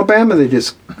 Northern Alabama, they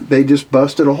just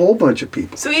busted a whole bunch of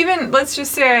people. So even let's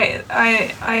just say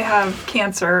I have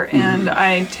cancer and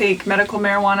I take medical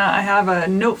marijuana. I have a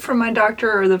note from my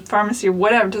doctor or the pharmacy or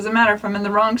whatever. It doesn't matter if I'm in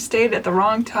the wrong state at the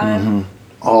wrong time.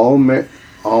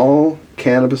 All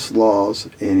cannabis laws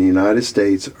in the United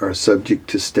States are subject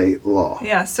to state law.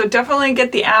 Yeah. So definitely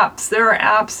get the apps. There are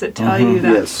apps that tell you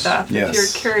that Yes. stuff. Yes. If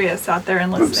you're curious out there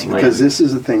and listening. Because this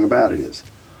is the thing about it is,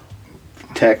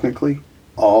 technically,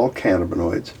 all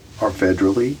cannabinoids are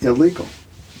federally illegal.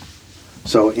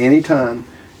 So anytime,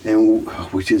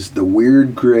 which is the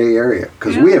weird gray area,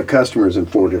 because we Yeah. have customers in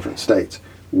 4 different states.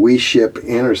 We ship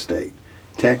interstate.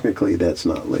 Technically, that's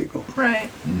not legal.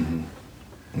 Right.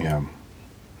 Yeah.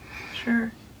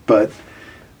 Sure. But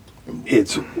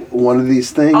it's one of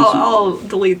these things. I'll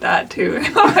delete that too.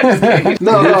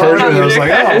 No, I was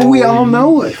like, oh. we all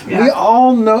know it. Yeah. We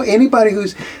all know anybody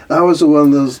that was one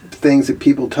of those things that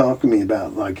people talk to me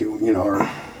about, like, or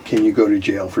can you go to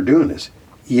jail for doing this?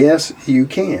 Yes, you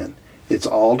can. It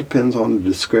all depends on the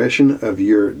discretion of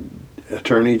your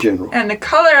attorney general. And the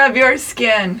color of your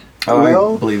skin. I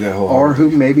believe that Or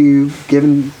wholeheartedly. who maybe you've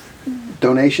given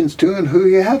donations to and who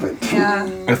you haven't. Yeah.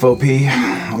 FOP.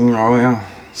 Oh, yeah.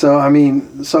 So I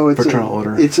mean, so it's Fraternal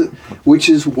order. which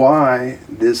is why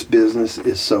this business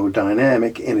is so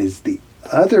dynamic, and is the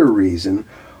other reason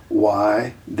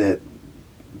why that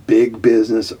big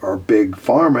business or big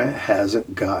pharma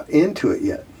hasn't got into it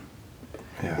yet.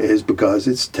 Yeah. Is because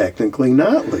it's technically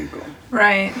not legal.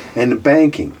 Right. And the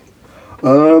banking,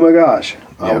 oh my gosh!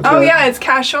 I'll Yeah. tell Oh you, yeah, it's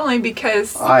cash only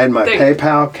because I had my they-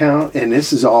 PayPal account, and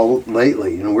this is all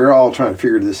lately, and we're all trying to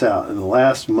figure this out. In the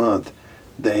last month,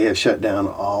 they have shut down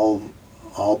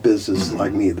all business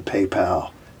like me, the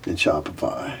PayPal and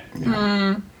Shopify.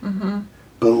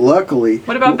 But luckily,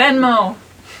 What about Venmo?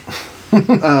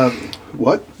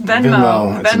 what?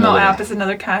 Venmo. that's Venmo another- app is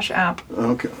another cash app.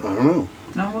 Okay, I don't know.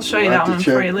 No, we'll show you We'll that have to one check.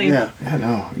 before you leave. Yeah, Yeah,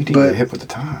 no. You need to But- get hip with the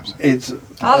times. it's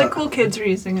All the cool kids are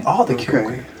using it. All the cool.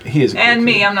 Okay. He is. a cool And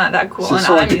me, kid. I'm not that cool. Is this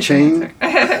and like I'm a chain? using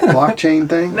it. blockchain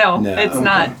thing. No, No. it's Okay.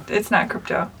 not. It's not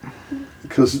crypto.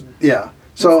 Because yeah.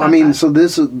 So It's I not mean, that. so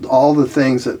this is all the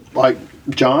things that like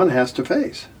John has to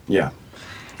face. Yeah.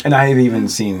 And I have even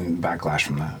seen backlash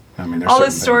from that. I mean, there's All the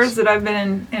certain stores things. that I've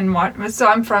been in so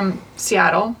I'm from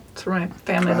Seattle. That's where my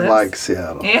family I lives. like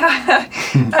Seattle. Yeah.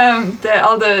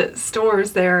 All the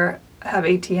stores there have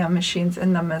ATM machines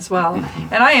in them as well.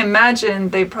 Mm-hmm. And I imagine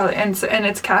they probably, and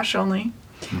it's cash only.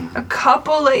 Mm-hmm. A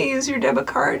couple let you use your debit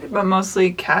card, but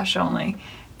mostly cash only.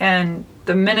 And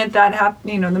the minute that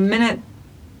happens, the minute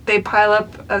they pile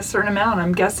up a certain amount,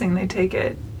 I'm guessing they take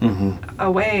it Mm-hmm.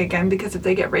 away again, because if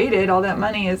they get raided, all that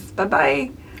money is bye-bye.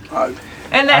 Uh,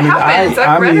 And that I mean, happens. I've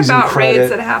I'm read using about credit. raids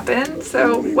that happen.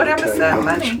 So let me what happens to tell you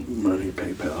that how much money? money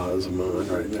PayPal has in mine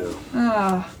right now.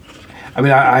 Oh. I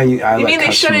mean, I You let mean they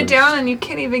shut it customers- down and you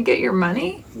can't even get your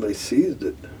money? They seized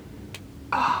it.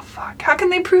 Oh, fuck. How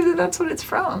can they prove that that's what it's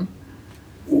from?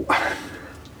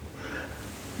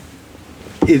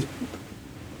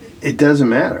 It doesn't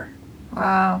matter.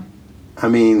 Wow. I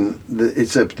mean,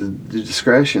 it's up to the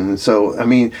discretion. So, I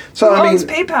mean... Who owns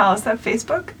PayPal? Is that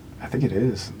Facebook? I think it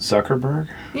is. Zuckerberg?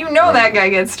 You know that guy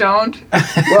gets stoned.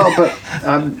 Well, but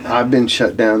I've been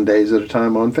shut down days at a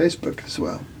time on Facebook as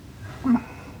well.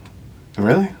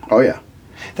 Really? Oh, yeah.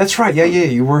 That's right. Yeah.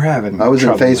 You were having I was in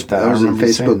trouble with that. I was in remember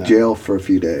you saying Facebook that. jail for a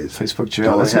few days. Facebook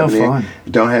jail. That's no fun.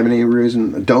 Don't have any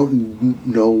reason. Don't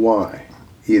know why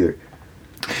either.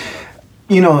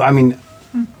 You know, I mean,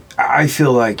 I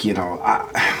feel like, you know,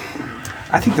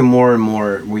 I think the more and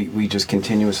more we just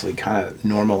continuously kind of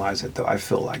normalize it, though, I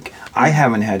feel like I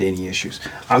haven't had any issues.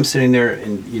 I'm sitting there,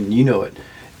 and you know it,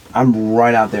 I'm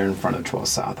right out there in front of 12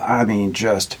 South. I mean,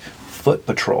 just foot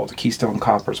patrol. The Keystone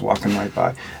Coppers walking right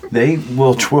by. They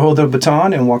will twirl their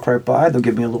baton and walk right by. They'll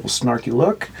give me a little snarky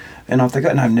look, and off they go.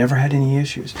 And I've never had any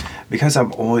issues because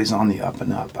I'm always on the up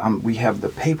and up. We have the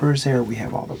papers there. We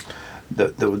have all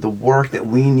the work that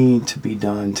we need to be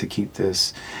done to keep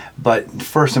this. But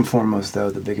first and foremost,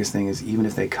 though, the biggest thing is even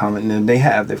if they come, and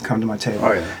they've come to my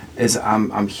table, is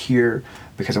I'm here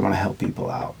because I want to help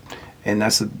people out. And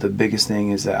that's the biggest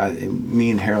thing is that me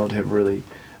and Harold have really,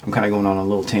 I'm kind of going on a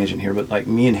little tangent here, but like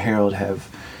me and Harold have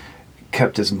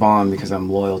kept this bond because I'm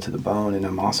loyal to the bone, and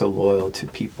I'm also loyal to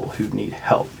people who need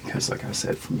help because, like I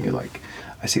said, from you, like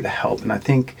I see the help. And I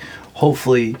think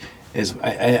hopefully is,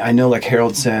 I know like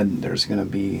Harold said, there's going to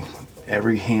be,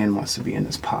 every hand wants to be in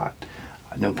this pot.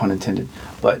 No pun intended,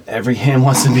 but every hand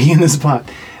wants to be in this pot.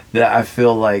 That I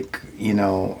feel like, you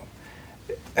know,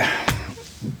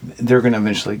 they're going to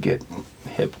eventually get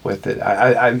hip with it.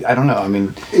 I don't know. I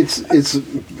mean, it's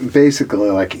basically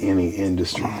like any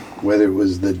industry, whether it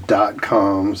was the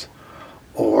 .coms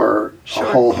or a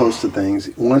whole host of things.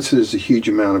 Once there's a huge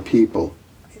amount of people,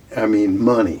 I mean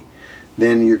money,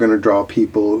 then you're going to draw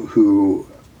people who,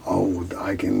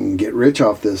 I can get rich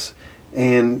off this.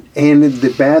 And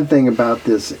the bad thing about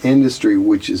this industry,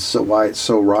 which is why it's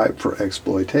so ripe for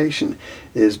exploitation,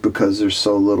 is because there's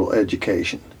so little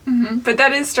education. Mm-hmm. But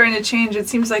that is starting to change. It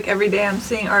seems like every day I'm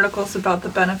seeing articles about the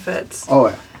benefits. Oh,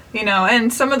 yeah. You know,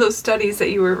 and some of those studies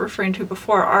that you were referring to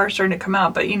before are starting to come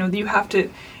out. But, you know,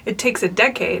 it takes a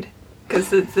decade because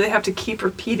they have to keep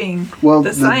repeating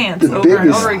the science over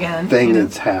and over again. The thing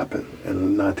that's happened,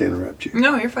 and not to interrupt you.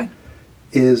 No, you're fine.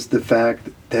 Is the fact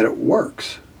that it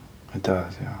works. It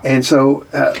does, yeah. And so,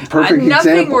 perfect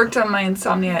nothing example. worked on my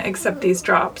insomnia except these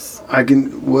drops.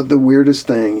 What the weirdest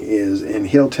thing is, and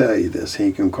he'll tell you this,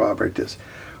 he can corroborate this.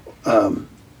 I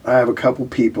have a couple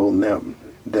people now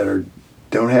that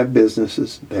don't have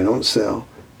businesses, they don't sell,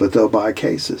 but they'll buy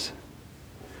cases.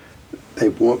 They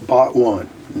bought one.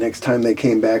 Next time they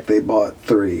came back, they bought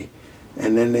 3.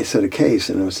 And then they said a case,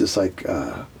 and it was just like,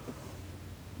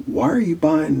 why are you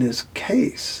buying this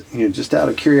case? You know, just out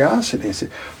of curiosity. I said,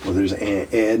 well, there's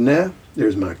Aunt Edna,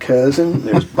 there's my cousin,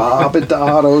 there's Bob at the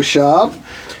auto shop,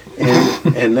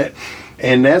 and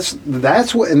that's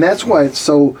why it's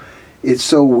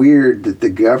so weird that the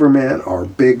government or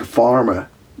big pharma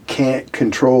can't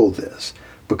control this,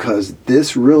 because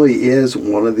this really is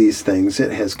one of these things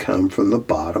that has come from the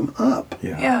bottom up.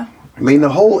 Yeah. I mean, the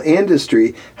whole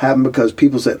industry happened because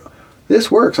people said, this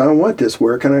works, I don't want this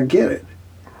work, and I get it.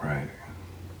 Right.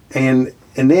 And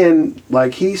then,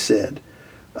 like he said,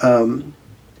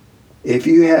 if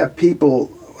you have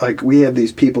people, like we have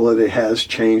these people that it has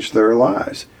changed their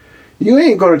lives, you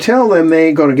ain't going to tell them they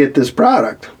ain't going to get this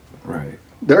product. Right.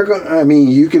 They're going. I mean,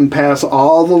 you can pass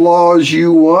all the laws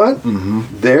you want.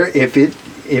 Mm-hmm.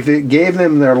 If it gave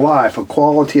them their life, a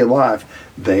quality of life,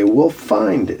 they will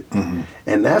find it. Mm-hmm.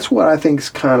 And that's what I think is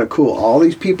kind of cool. All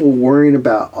these people worrying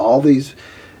about all these,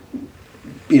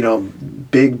 you know,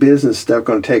 big business stuff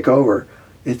going to take over.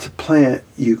 It's a plant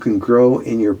you can grow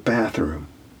in your bathroom.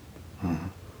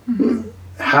 Mm-hmm.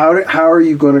 How are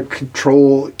you going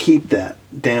to keep that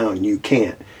down? You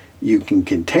can't. You can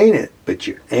contain it, but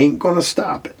you ain't going to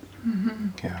stop it. Mm-hmm.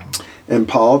 Yeah. And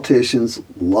politicians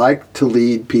like to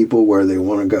lead people where they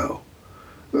want to go.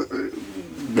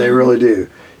 They really do.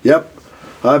 Yep.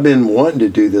 I've been wanting to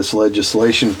do this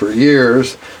legislation for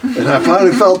years, and I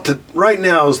finally felt that right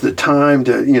now is the time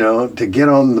to get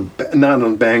not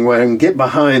on the bandwagon, get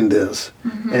behind this,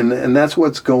 and that's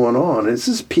what's going on. It's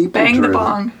just people Bang driven. the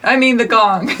bong. I mean the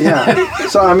gong. Yeah.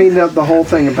 So I mean the whole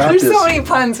thing about There's this. so many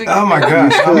puns. We Oh my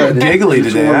gosh, I'm giggly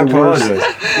today. I apologize.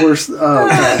 Oh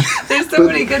gosh. There's so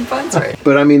many good puns, right?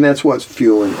 But I mean that's what's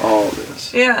fueling all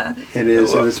this. Yeah. It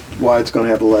is, and it's why it's going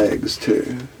to have legs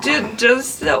too.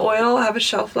 Does the oil have a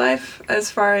shelf life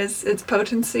as far as its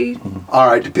potency? All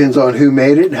right, depends on who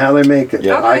made it and how they make it.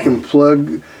 Yeah. Okay.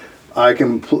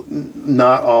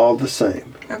 Not all the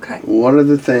same. Okay. One of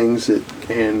the things that,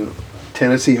 and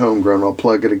Tennessee Homegrown, I'll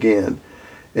plug it again,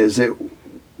 is that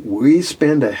we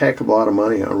spend a heck of a lot of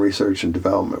money on research and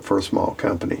development for a small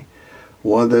company.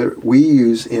 We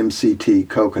use MCT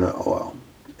coconut oil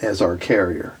as our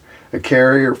carrier. A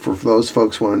carrier, for those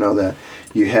folks who want to know that,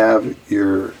 you have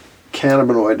your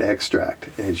cannabinoid extract,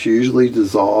 and it's usually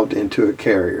dissolved into a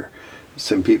carrier.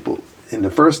 Some people, in the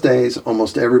first days,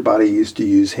 almost everybody used to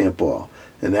use hemp oil,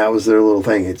 and that was their little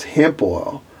thing. It's hemp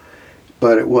oil,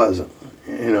 but it wasn't.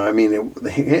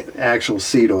 The actual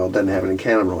seed oil doesn't have any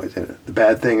cannabinoids in it. The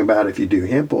bad thing about if you do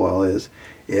hemp oil is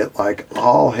it, like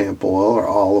all hemp oil or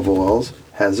olive oils,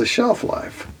 has a shelf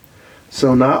life.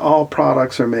 So not all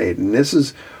products are made. And this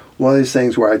is one of these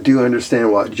things where I do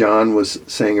understand what John was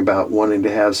saying about wanting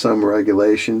to have some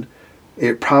regulation.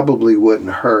 It probably wouldn't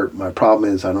hurt. My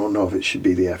problem is I don't know if it should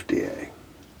be the FDA.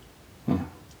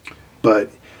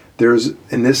 But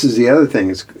and this is the other thing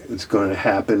that's going to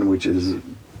happen, which is,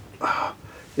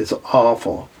 it's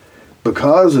awful.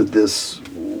 Because of this,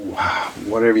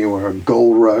 whatever you want, a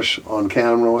gold rush on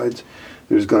cannabinoids,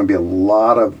 there's going to be a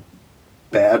lot of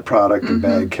bad product and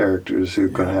bad characters who are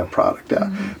going to have product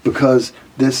out. Because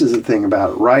this is the thing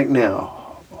about it. Right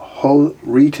now, whole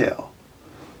retail,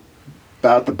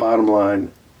 about the bottom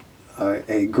line,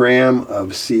 a gram of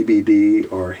CBD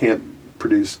or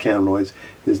hemp-produced cannabinoids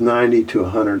is $90 to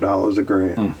 $100 a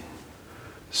gram.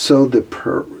 So the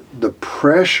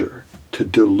pressure to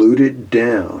dilute it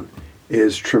down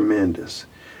is tremendous.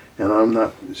 And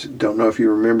don't know if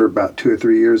you remember, about 2 or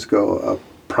 3 years ago, a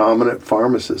prominent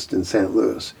pharmacist in St.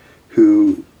 Louis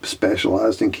who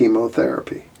specialized in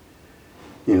chemotherapy.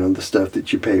 The stuff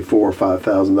that you pay $4,000 or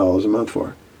 $5,000 a month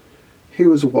for. He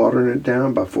was watering it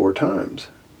down by 4 times.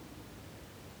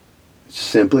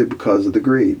 Simply because of the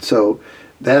greed. So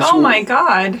that's my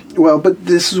God. Well, but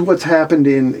this is what's happened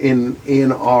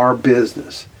in our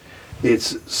business.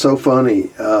 It's so funny.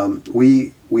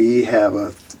 We have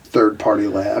a third-party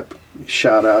lab.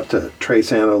 Shout out to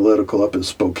Trace Analytical up in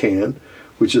Spokane,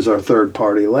 which is our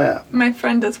third-party lab. My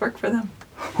friend does work for them.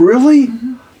 Really?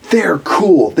 They're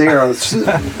cool. They are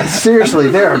seriously.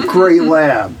 They're a great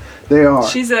lab. They are.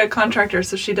 She's a contractor,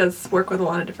 so she does work with a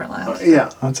lot of different labs.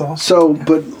 Yeah, that's awesome. So,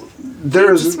 but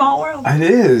there's it's a small world. It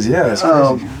is. Yeah, it's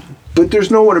crazy. But there's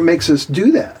no one that makes us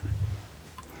do that.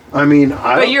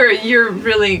 But you're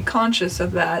really conscious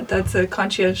of that. That's a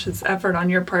conscientious effort on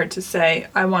your part to say,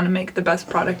 I want to make the best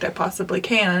product I possibly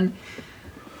can.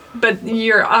 But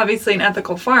you're obviously an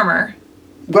ethical farmer.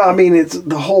 Well, it's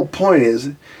the whole point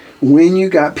is when you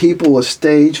got people with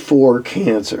stage 4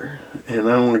 cancer, and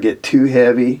I don't want to get too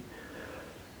heavy,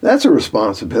 that's a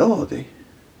responsibility.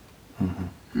 What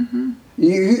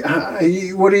are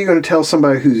you going to tell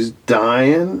somebody who's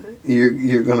dying?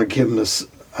 You're going to give them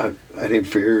an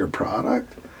inferior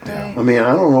product? Right.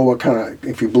 I don't know what kind of,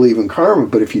 if you believe in karma,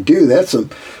 but if you do,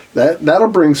 that'll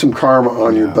bring some karma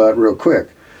on your butt real quick.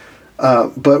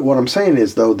 But what I'm saying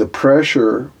is, though, the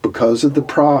pressure because of the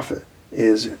profit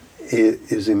is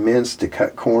immense to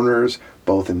cut corners,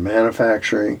 both in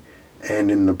manufacturing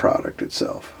and in the product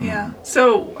itself. Yeah.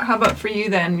 So how about for you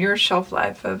then, your shelf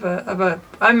life of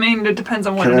it depends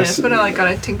on what it is, but like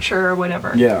a tincture or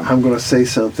whatever. Yeah. I'm going to say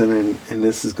something, and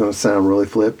this is going to sound really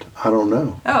flipped. I don't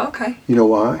know. Oh, okay. You know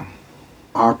why?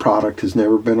 Our product has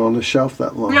never been on the shelf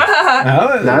that long.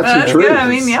 That's the truth.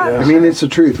 Good. It's the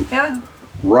truth. Yeah.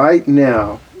 Right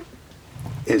now,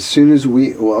 as soon as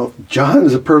John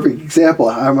is a perfect example.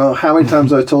 I don't know how many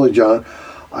times I told you, John,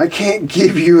 I can't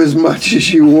give you as much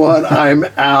as you want. I'm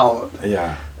out.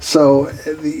 Yeah. So,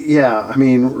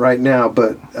 right now,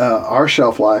 but our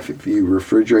shelf life, if you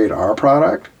refrigerate our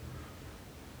product,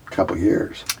 a couple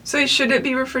years. So should it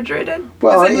be refrigerated?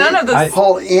 Well, none of this.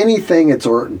 Anything that's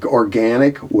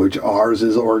organic, which ours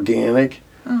is organic,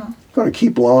 going to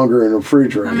keep longer in the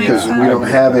refrigerator because we don't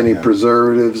have any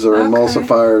preservatives or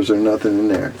emulsifiers or nothing in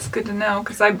there. It's good to know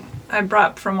because I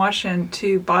brought from Washington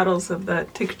 2 bottles of the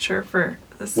tincture for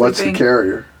the sleeping. What's the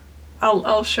carrier?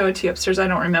 I'll show it to you upstairs. I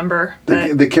don't remember.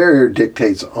 The carrier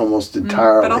dictates almost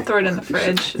entirely. But I'll throw it in the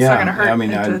fridge. It's not going to hurt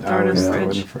to throw it in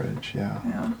the fridge.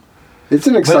 Yeah. It's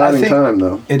an exciting time,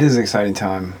 though. It is an exciting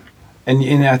time.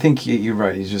 And I think you're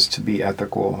right. Just to be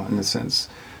ethical in the sense,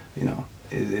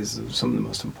 is some of the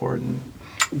most important.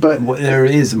 But there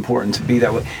is important to be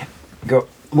that way.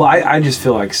 I just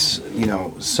feel like,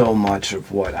 so much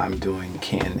of what I'm doing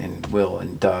can and will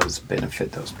and does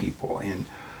benefit those people. And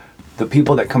the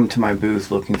people that come to my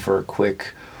booth looking for a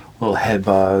quick little head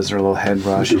buzz or a little head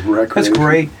rush, that's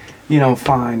great,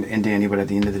 fine and dandy. But at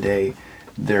the end of the day,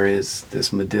 there is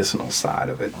this medicinal side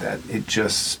of it that it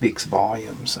just speaks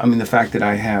volumes. The fact that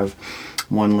I have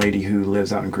one lady who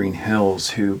lives out in Green Hills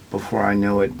who, before I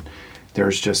know it,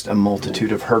 there's just a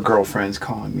multitude of her girlfriends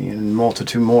calling me, and a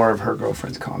multitude more of her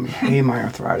girlfriends calling me. Hey, my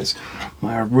arthritis,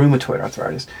 my rheumatoid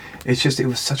arthritis. It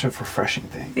was such a refreshing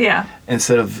thing. Yeah.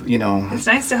 Instead of, It's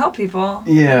nice to help people.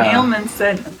 Yeah. The ailments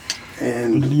that...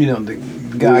 And the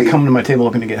guy coming to my table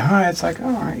looking to get high, it's like,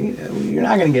 all right, you're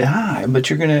not going to get high, but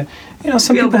you're going to,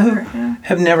 some Feel people better, who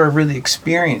have never really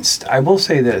experienced, I will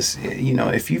say this,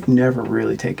 if you've never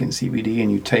really taken CBD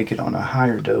and you take it on a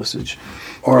higher dosage.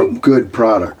 or a good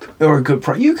product. Or a good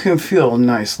you can feel a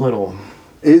nice little...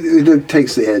 It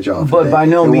takes the edge off. But by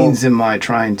no It means won't- am I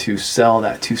trying to sell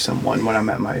that to someone when I'm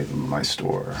at my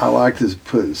store. I like to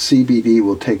put CBD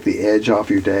will take the edge off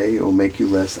your day. It will make you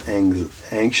less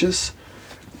anxious,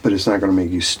 but it's not going to make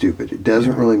you stupid. It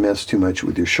doesn't really mess too much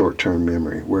with your short-term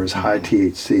memory, whereas high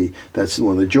THC, that's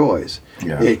one of the joys.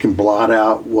 Yeah. It can blot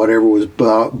out whatever was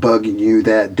bugging you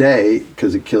that day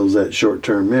because it kills that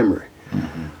short-term memory.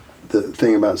 Mm-hmm. The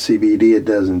thing about CBD, it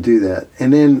doesn't do that.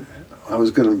 And then I was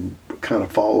going to kind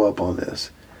of follow up on this.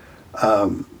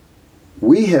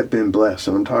 We have been blessed,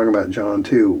 and I'm talking about John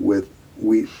too, with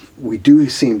we do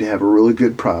seem to have a really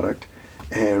good product,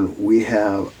 and we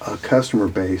have a customer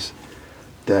base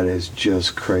that is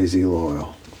just crazy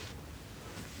loyal.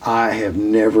 I have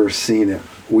never seen it.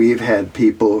 We've had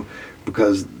people,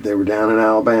 because they were down in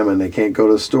Alabama and they can't go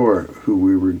to the store, who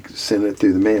we were sending it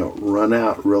through the mail, run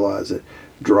out, realize it,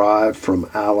 drive from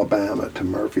Alabama to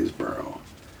Murfreesboro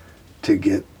to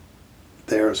get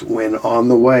theirs, when on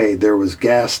the way there was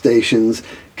gas stations,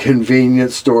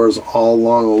 convenience stores all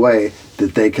along the way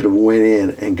that they could have went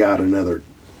in and got another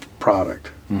product.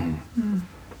 Mm-hmm.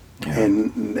 Yeah.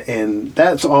 And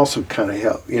that's also kind of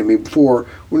helped. Before,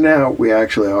 well, now we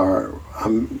actually are.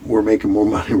 We're making more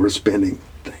money. We're spending.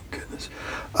 Thank goodness.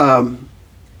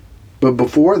 But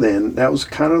before then, that was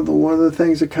kind of one of the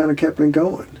things that kind of kept me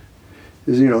going.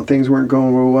 Is things weren't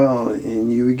going real well,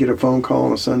 and you would get a phone call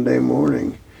on a Sunday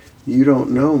morning. You don't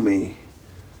know me,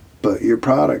 but your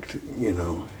product,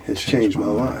 has changed my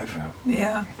life.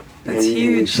 Yeah. That's and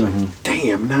huge. It's like,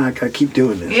 damn, now I gotta keep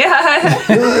doing this. Yeah.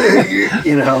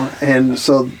 And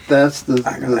so that's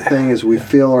the thing is we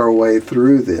feel our way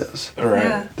through this. Right.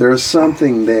 Yeah. There's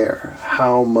something there.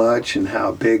 How much and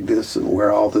how big this and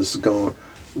where all this is going,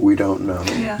 we don't know.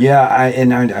 Yeah. Yeah, I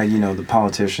the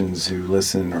politicians who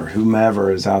listen or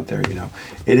whomever is out there,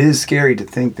 it is scary to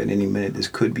think that any minute this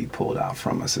could be pulled out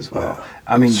from us as well.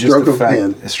 I mean, Stroke just the of fact,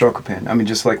 pen. a stroke of pen. I mean,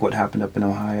 just like what happened up in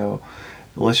Ohio.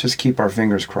 Let's just keep our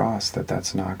fingers crossed that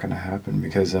that's not going to happen,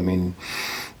 because we're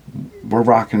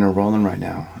rocking and rolling right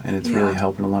now, and it's really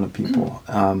helping a lot of people.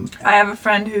 I have a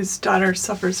friend whose daughter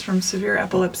suffers from severe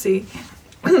epilepsy,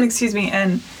 excuse me,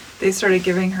 and they started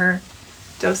giving her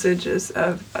dosages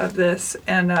of this,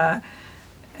 and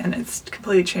it's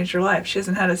completely changed her life. She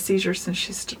hasn't had a seizure since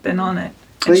she's been on it.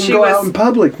 They can go out in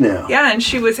public now. Yeah, and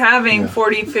she was having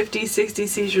 40, 50, 60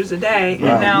 seizures a day, and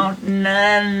now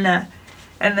none.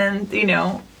 And then,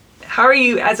 how are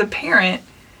you as a parent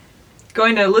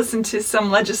going to listen to some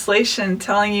legislation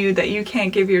telling you that you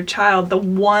can't give your child the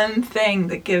one thing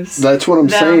that gives That's what I'm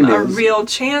them saying a is, real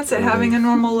chance at having a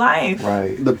normal life?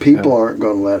 Right. the people aren't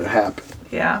going to let it happen.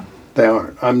 Yeah. They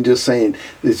aren't. I'm just saying,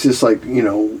 it's just like,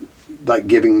 like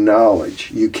giving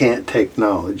knowledge. You can't take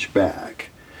knowledge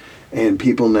back. And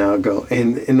people now go,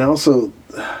 and also,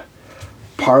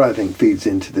 part I think feeds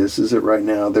into this is that right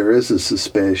now there is a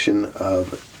suspicion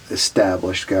of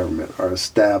established government or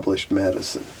established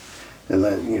medicine. And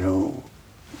that,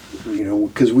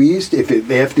 because we used to, if the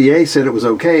FDA said it was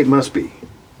okay, it must be.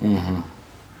 Mm-hmm.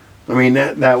 I mean,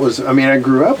 that was, I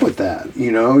grew up with that.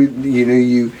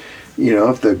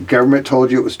 If the government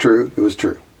told you it was true, it was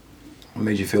true. It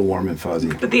made you feel warm and fuzzy.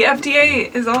 But the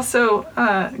FDA is also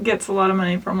gets a lot of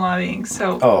money from lobbying.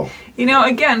 So,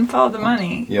 again, follow the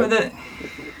money. Yep.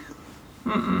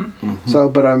 So,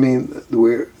 but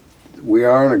we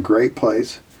are in a great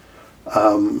place.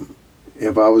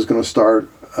 If I was going to start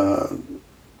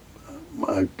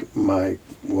my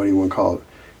what do you want to call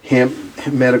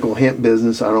it, medical hemp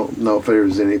business, I don't know if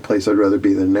there's any place I'd rather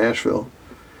be than Nashville.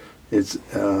 It's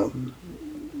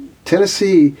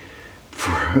Tennessee,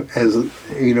 as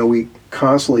we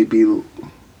constantly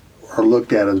are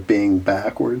looked at as being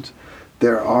backwards.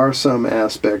 There are some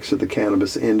aspects of the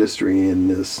cannabis industry in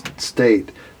this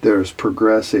state that are as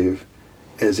progressive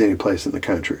as any place in the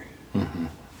country. Mm-hmm.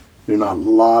 There are not a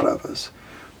lot of us,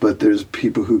 but there's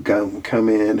people who come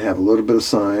in, have a little bit of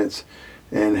science,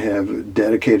 and have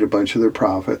dedicated a bunch of their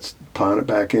profits, plowing it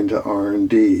back into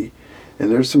R&D.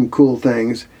 And there's some cool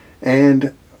things.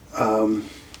 And I don't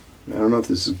know if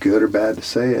this is good or bad to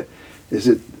say it, is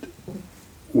that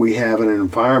we have an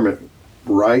environment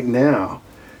right now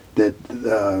that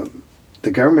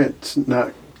the government's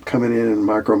not coming in and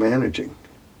micromanaging.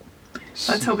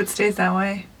 Let's hope it stays that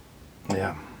way.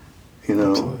 Yeah. You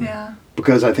know, Absolutely. Yeah.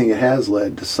 because I think it has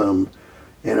led to some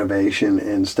innovation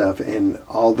and stuff. And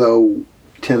although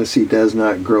Tennessee does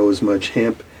not grow as much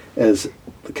hemp as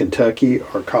Kentucky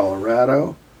or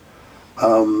Colorado,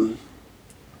 I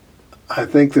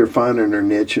think they're finding their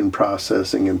niche in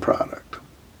processing and product.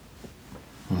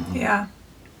 Yeah.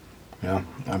 Yeah,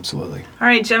 absolutely. All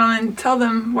right, gentlemen, tell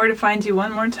them where to find you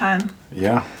one more time.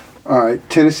 Yeah. All right,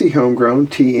 Tennessee Homegrown,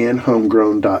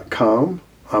 tnhomegrown.com.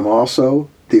 I'm also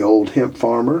the Old Hemp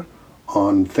Farmer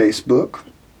on Facebook.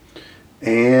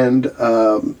 And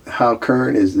how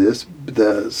current is this?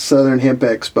 The Southern Hemp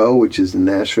Expo, which is in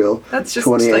Nashville. That's just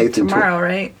 28th like and tomorrow,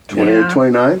 right? 28th,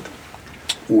 29th.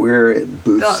 We're at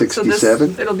booth So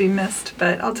 67. it'll be missed,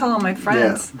 but I'll tell all my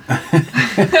friends.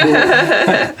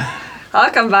 Yeah.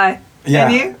 I'll come by. Yeah,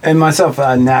 And you? and myself,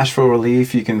 Nashville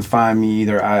Relief. You can find me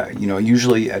either,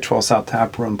 usually at 12 South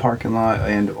Tap Room parking lot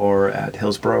and or at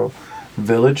Hillsborough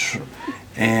Village.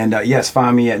 And yes,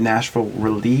 find me at Nashville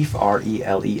Relief,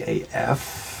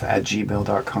 RELEAF at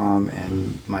gmail.com,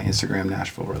 and my Instagram,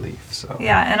 Nashville Relief. So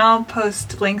Yeah, and I'll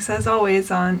post links as always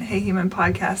on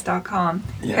heyhumanpodcast.com.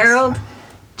 Yes. Harold,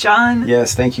 John,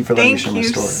 yes, thank you for letting me thank share my you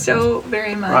story. so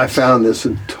very much. I found this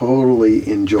totally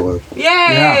enjoyable. Yay!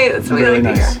 Yeah, That's what really we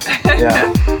like nice. to hear.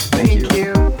 Yeah, thank you. Thank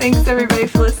you. Thanks everybody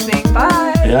for listening.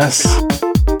 Bye. Yes.